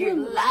of your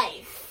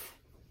life.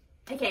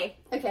 Okay.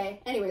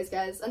 Anyways,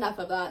 guys, enough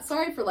of that.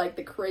 Sorry for, like,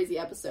 the crazy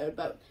episode,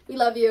 but we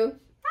love you.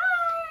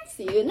 Bye!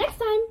 See you next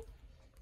time.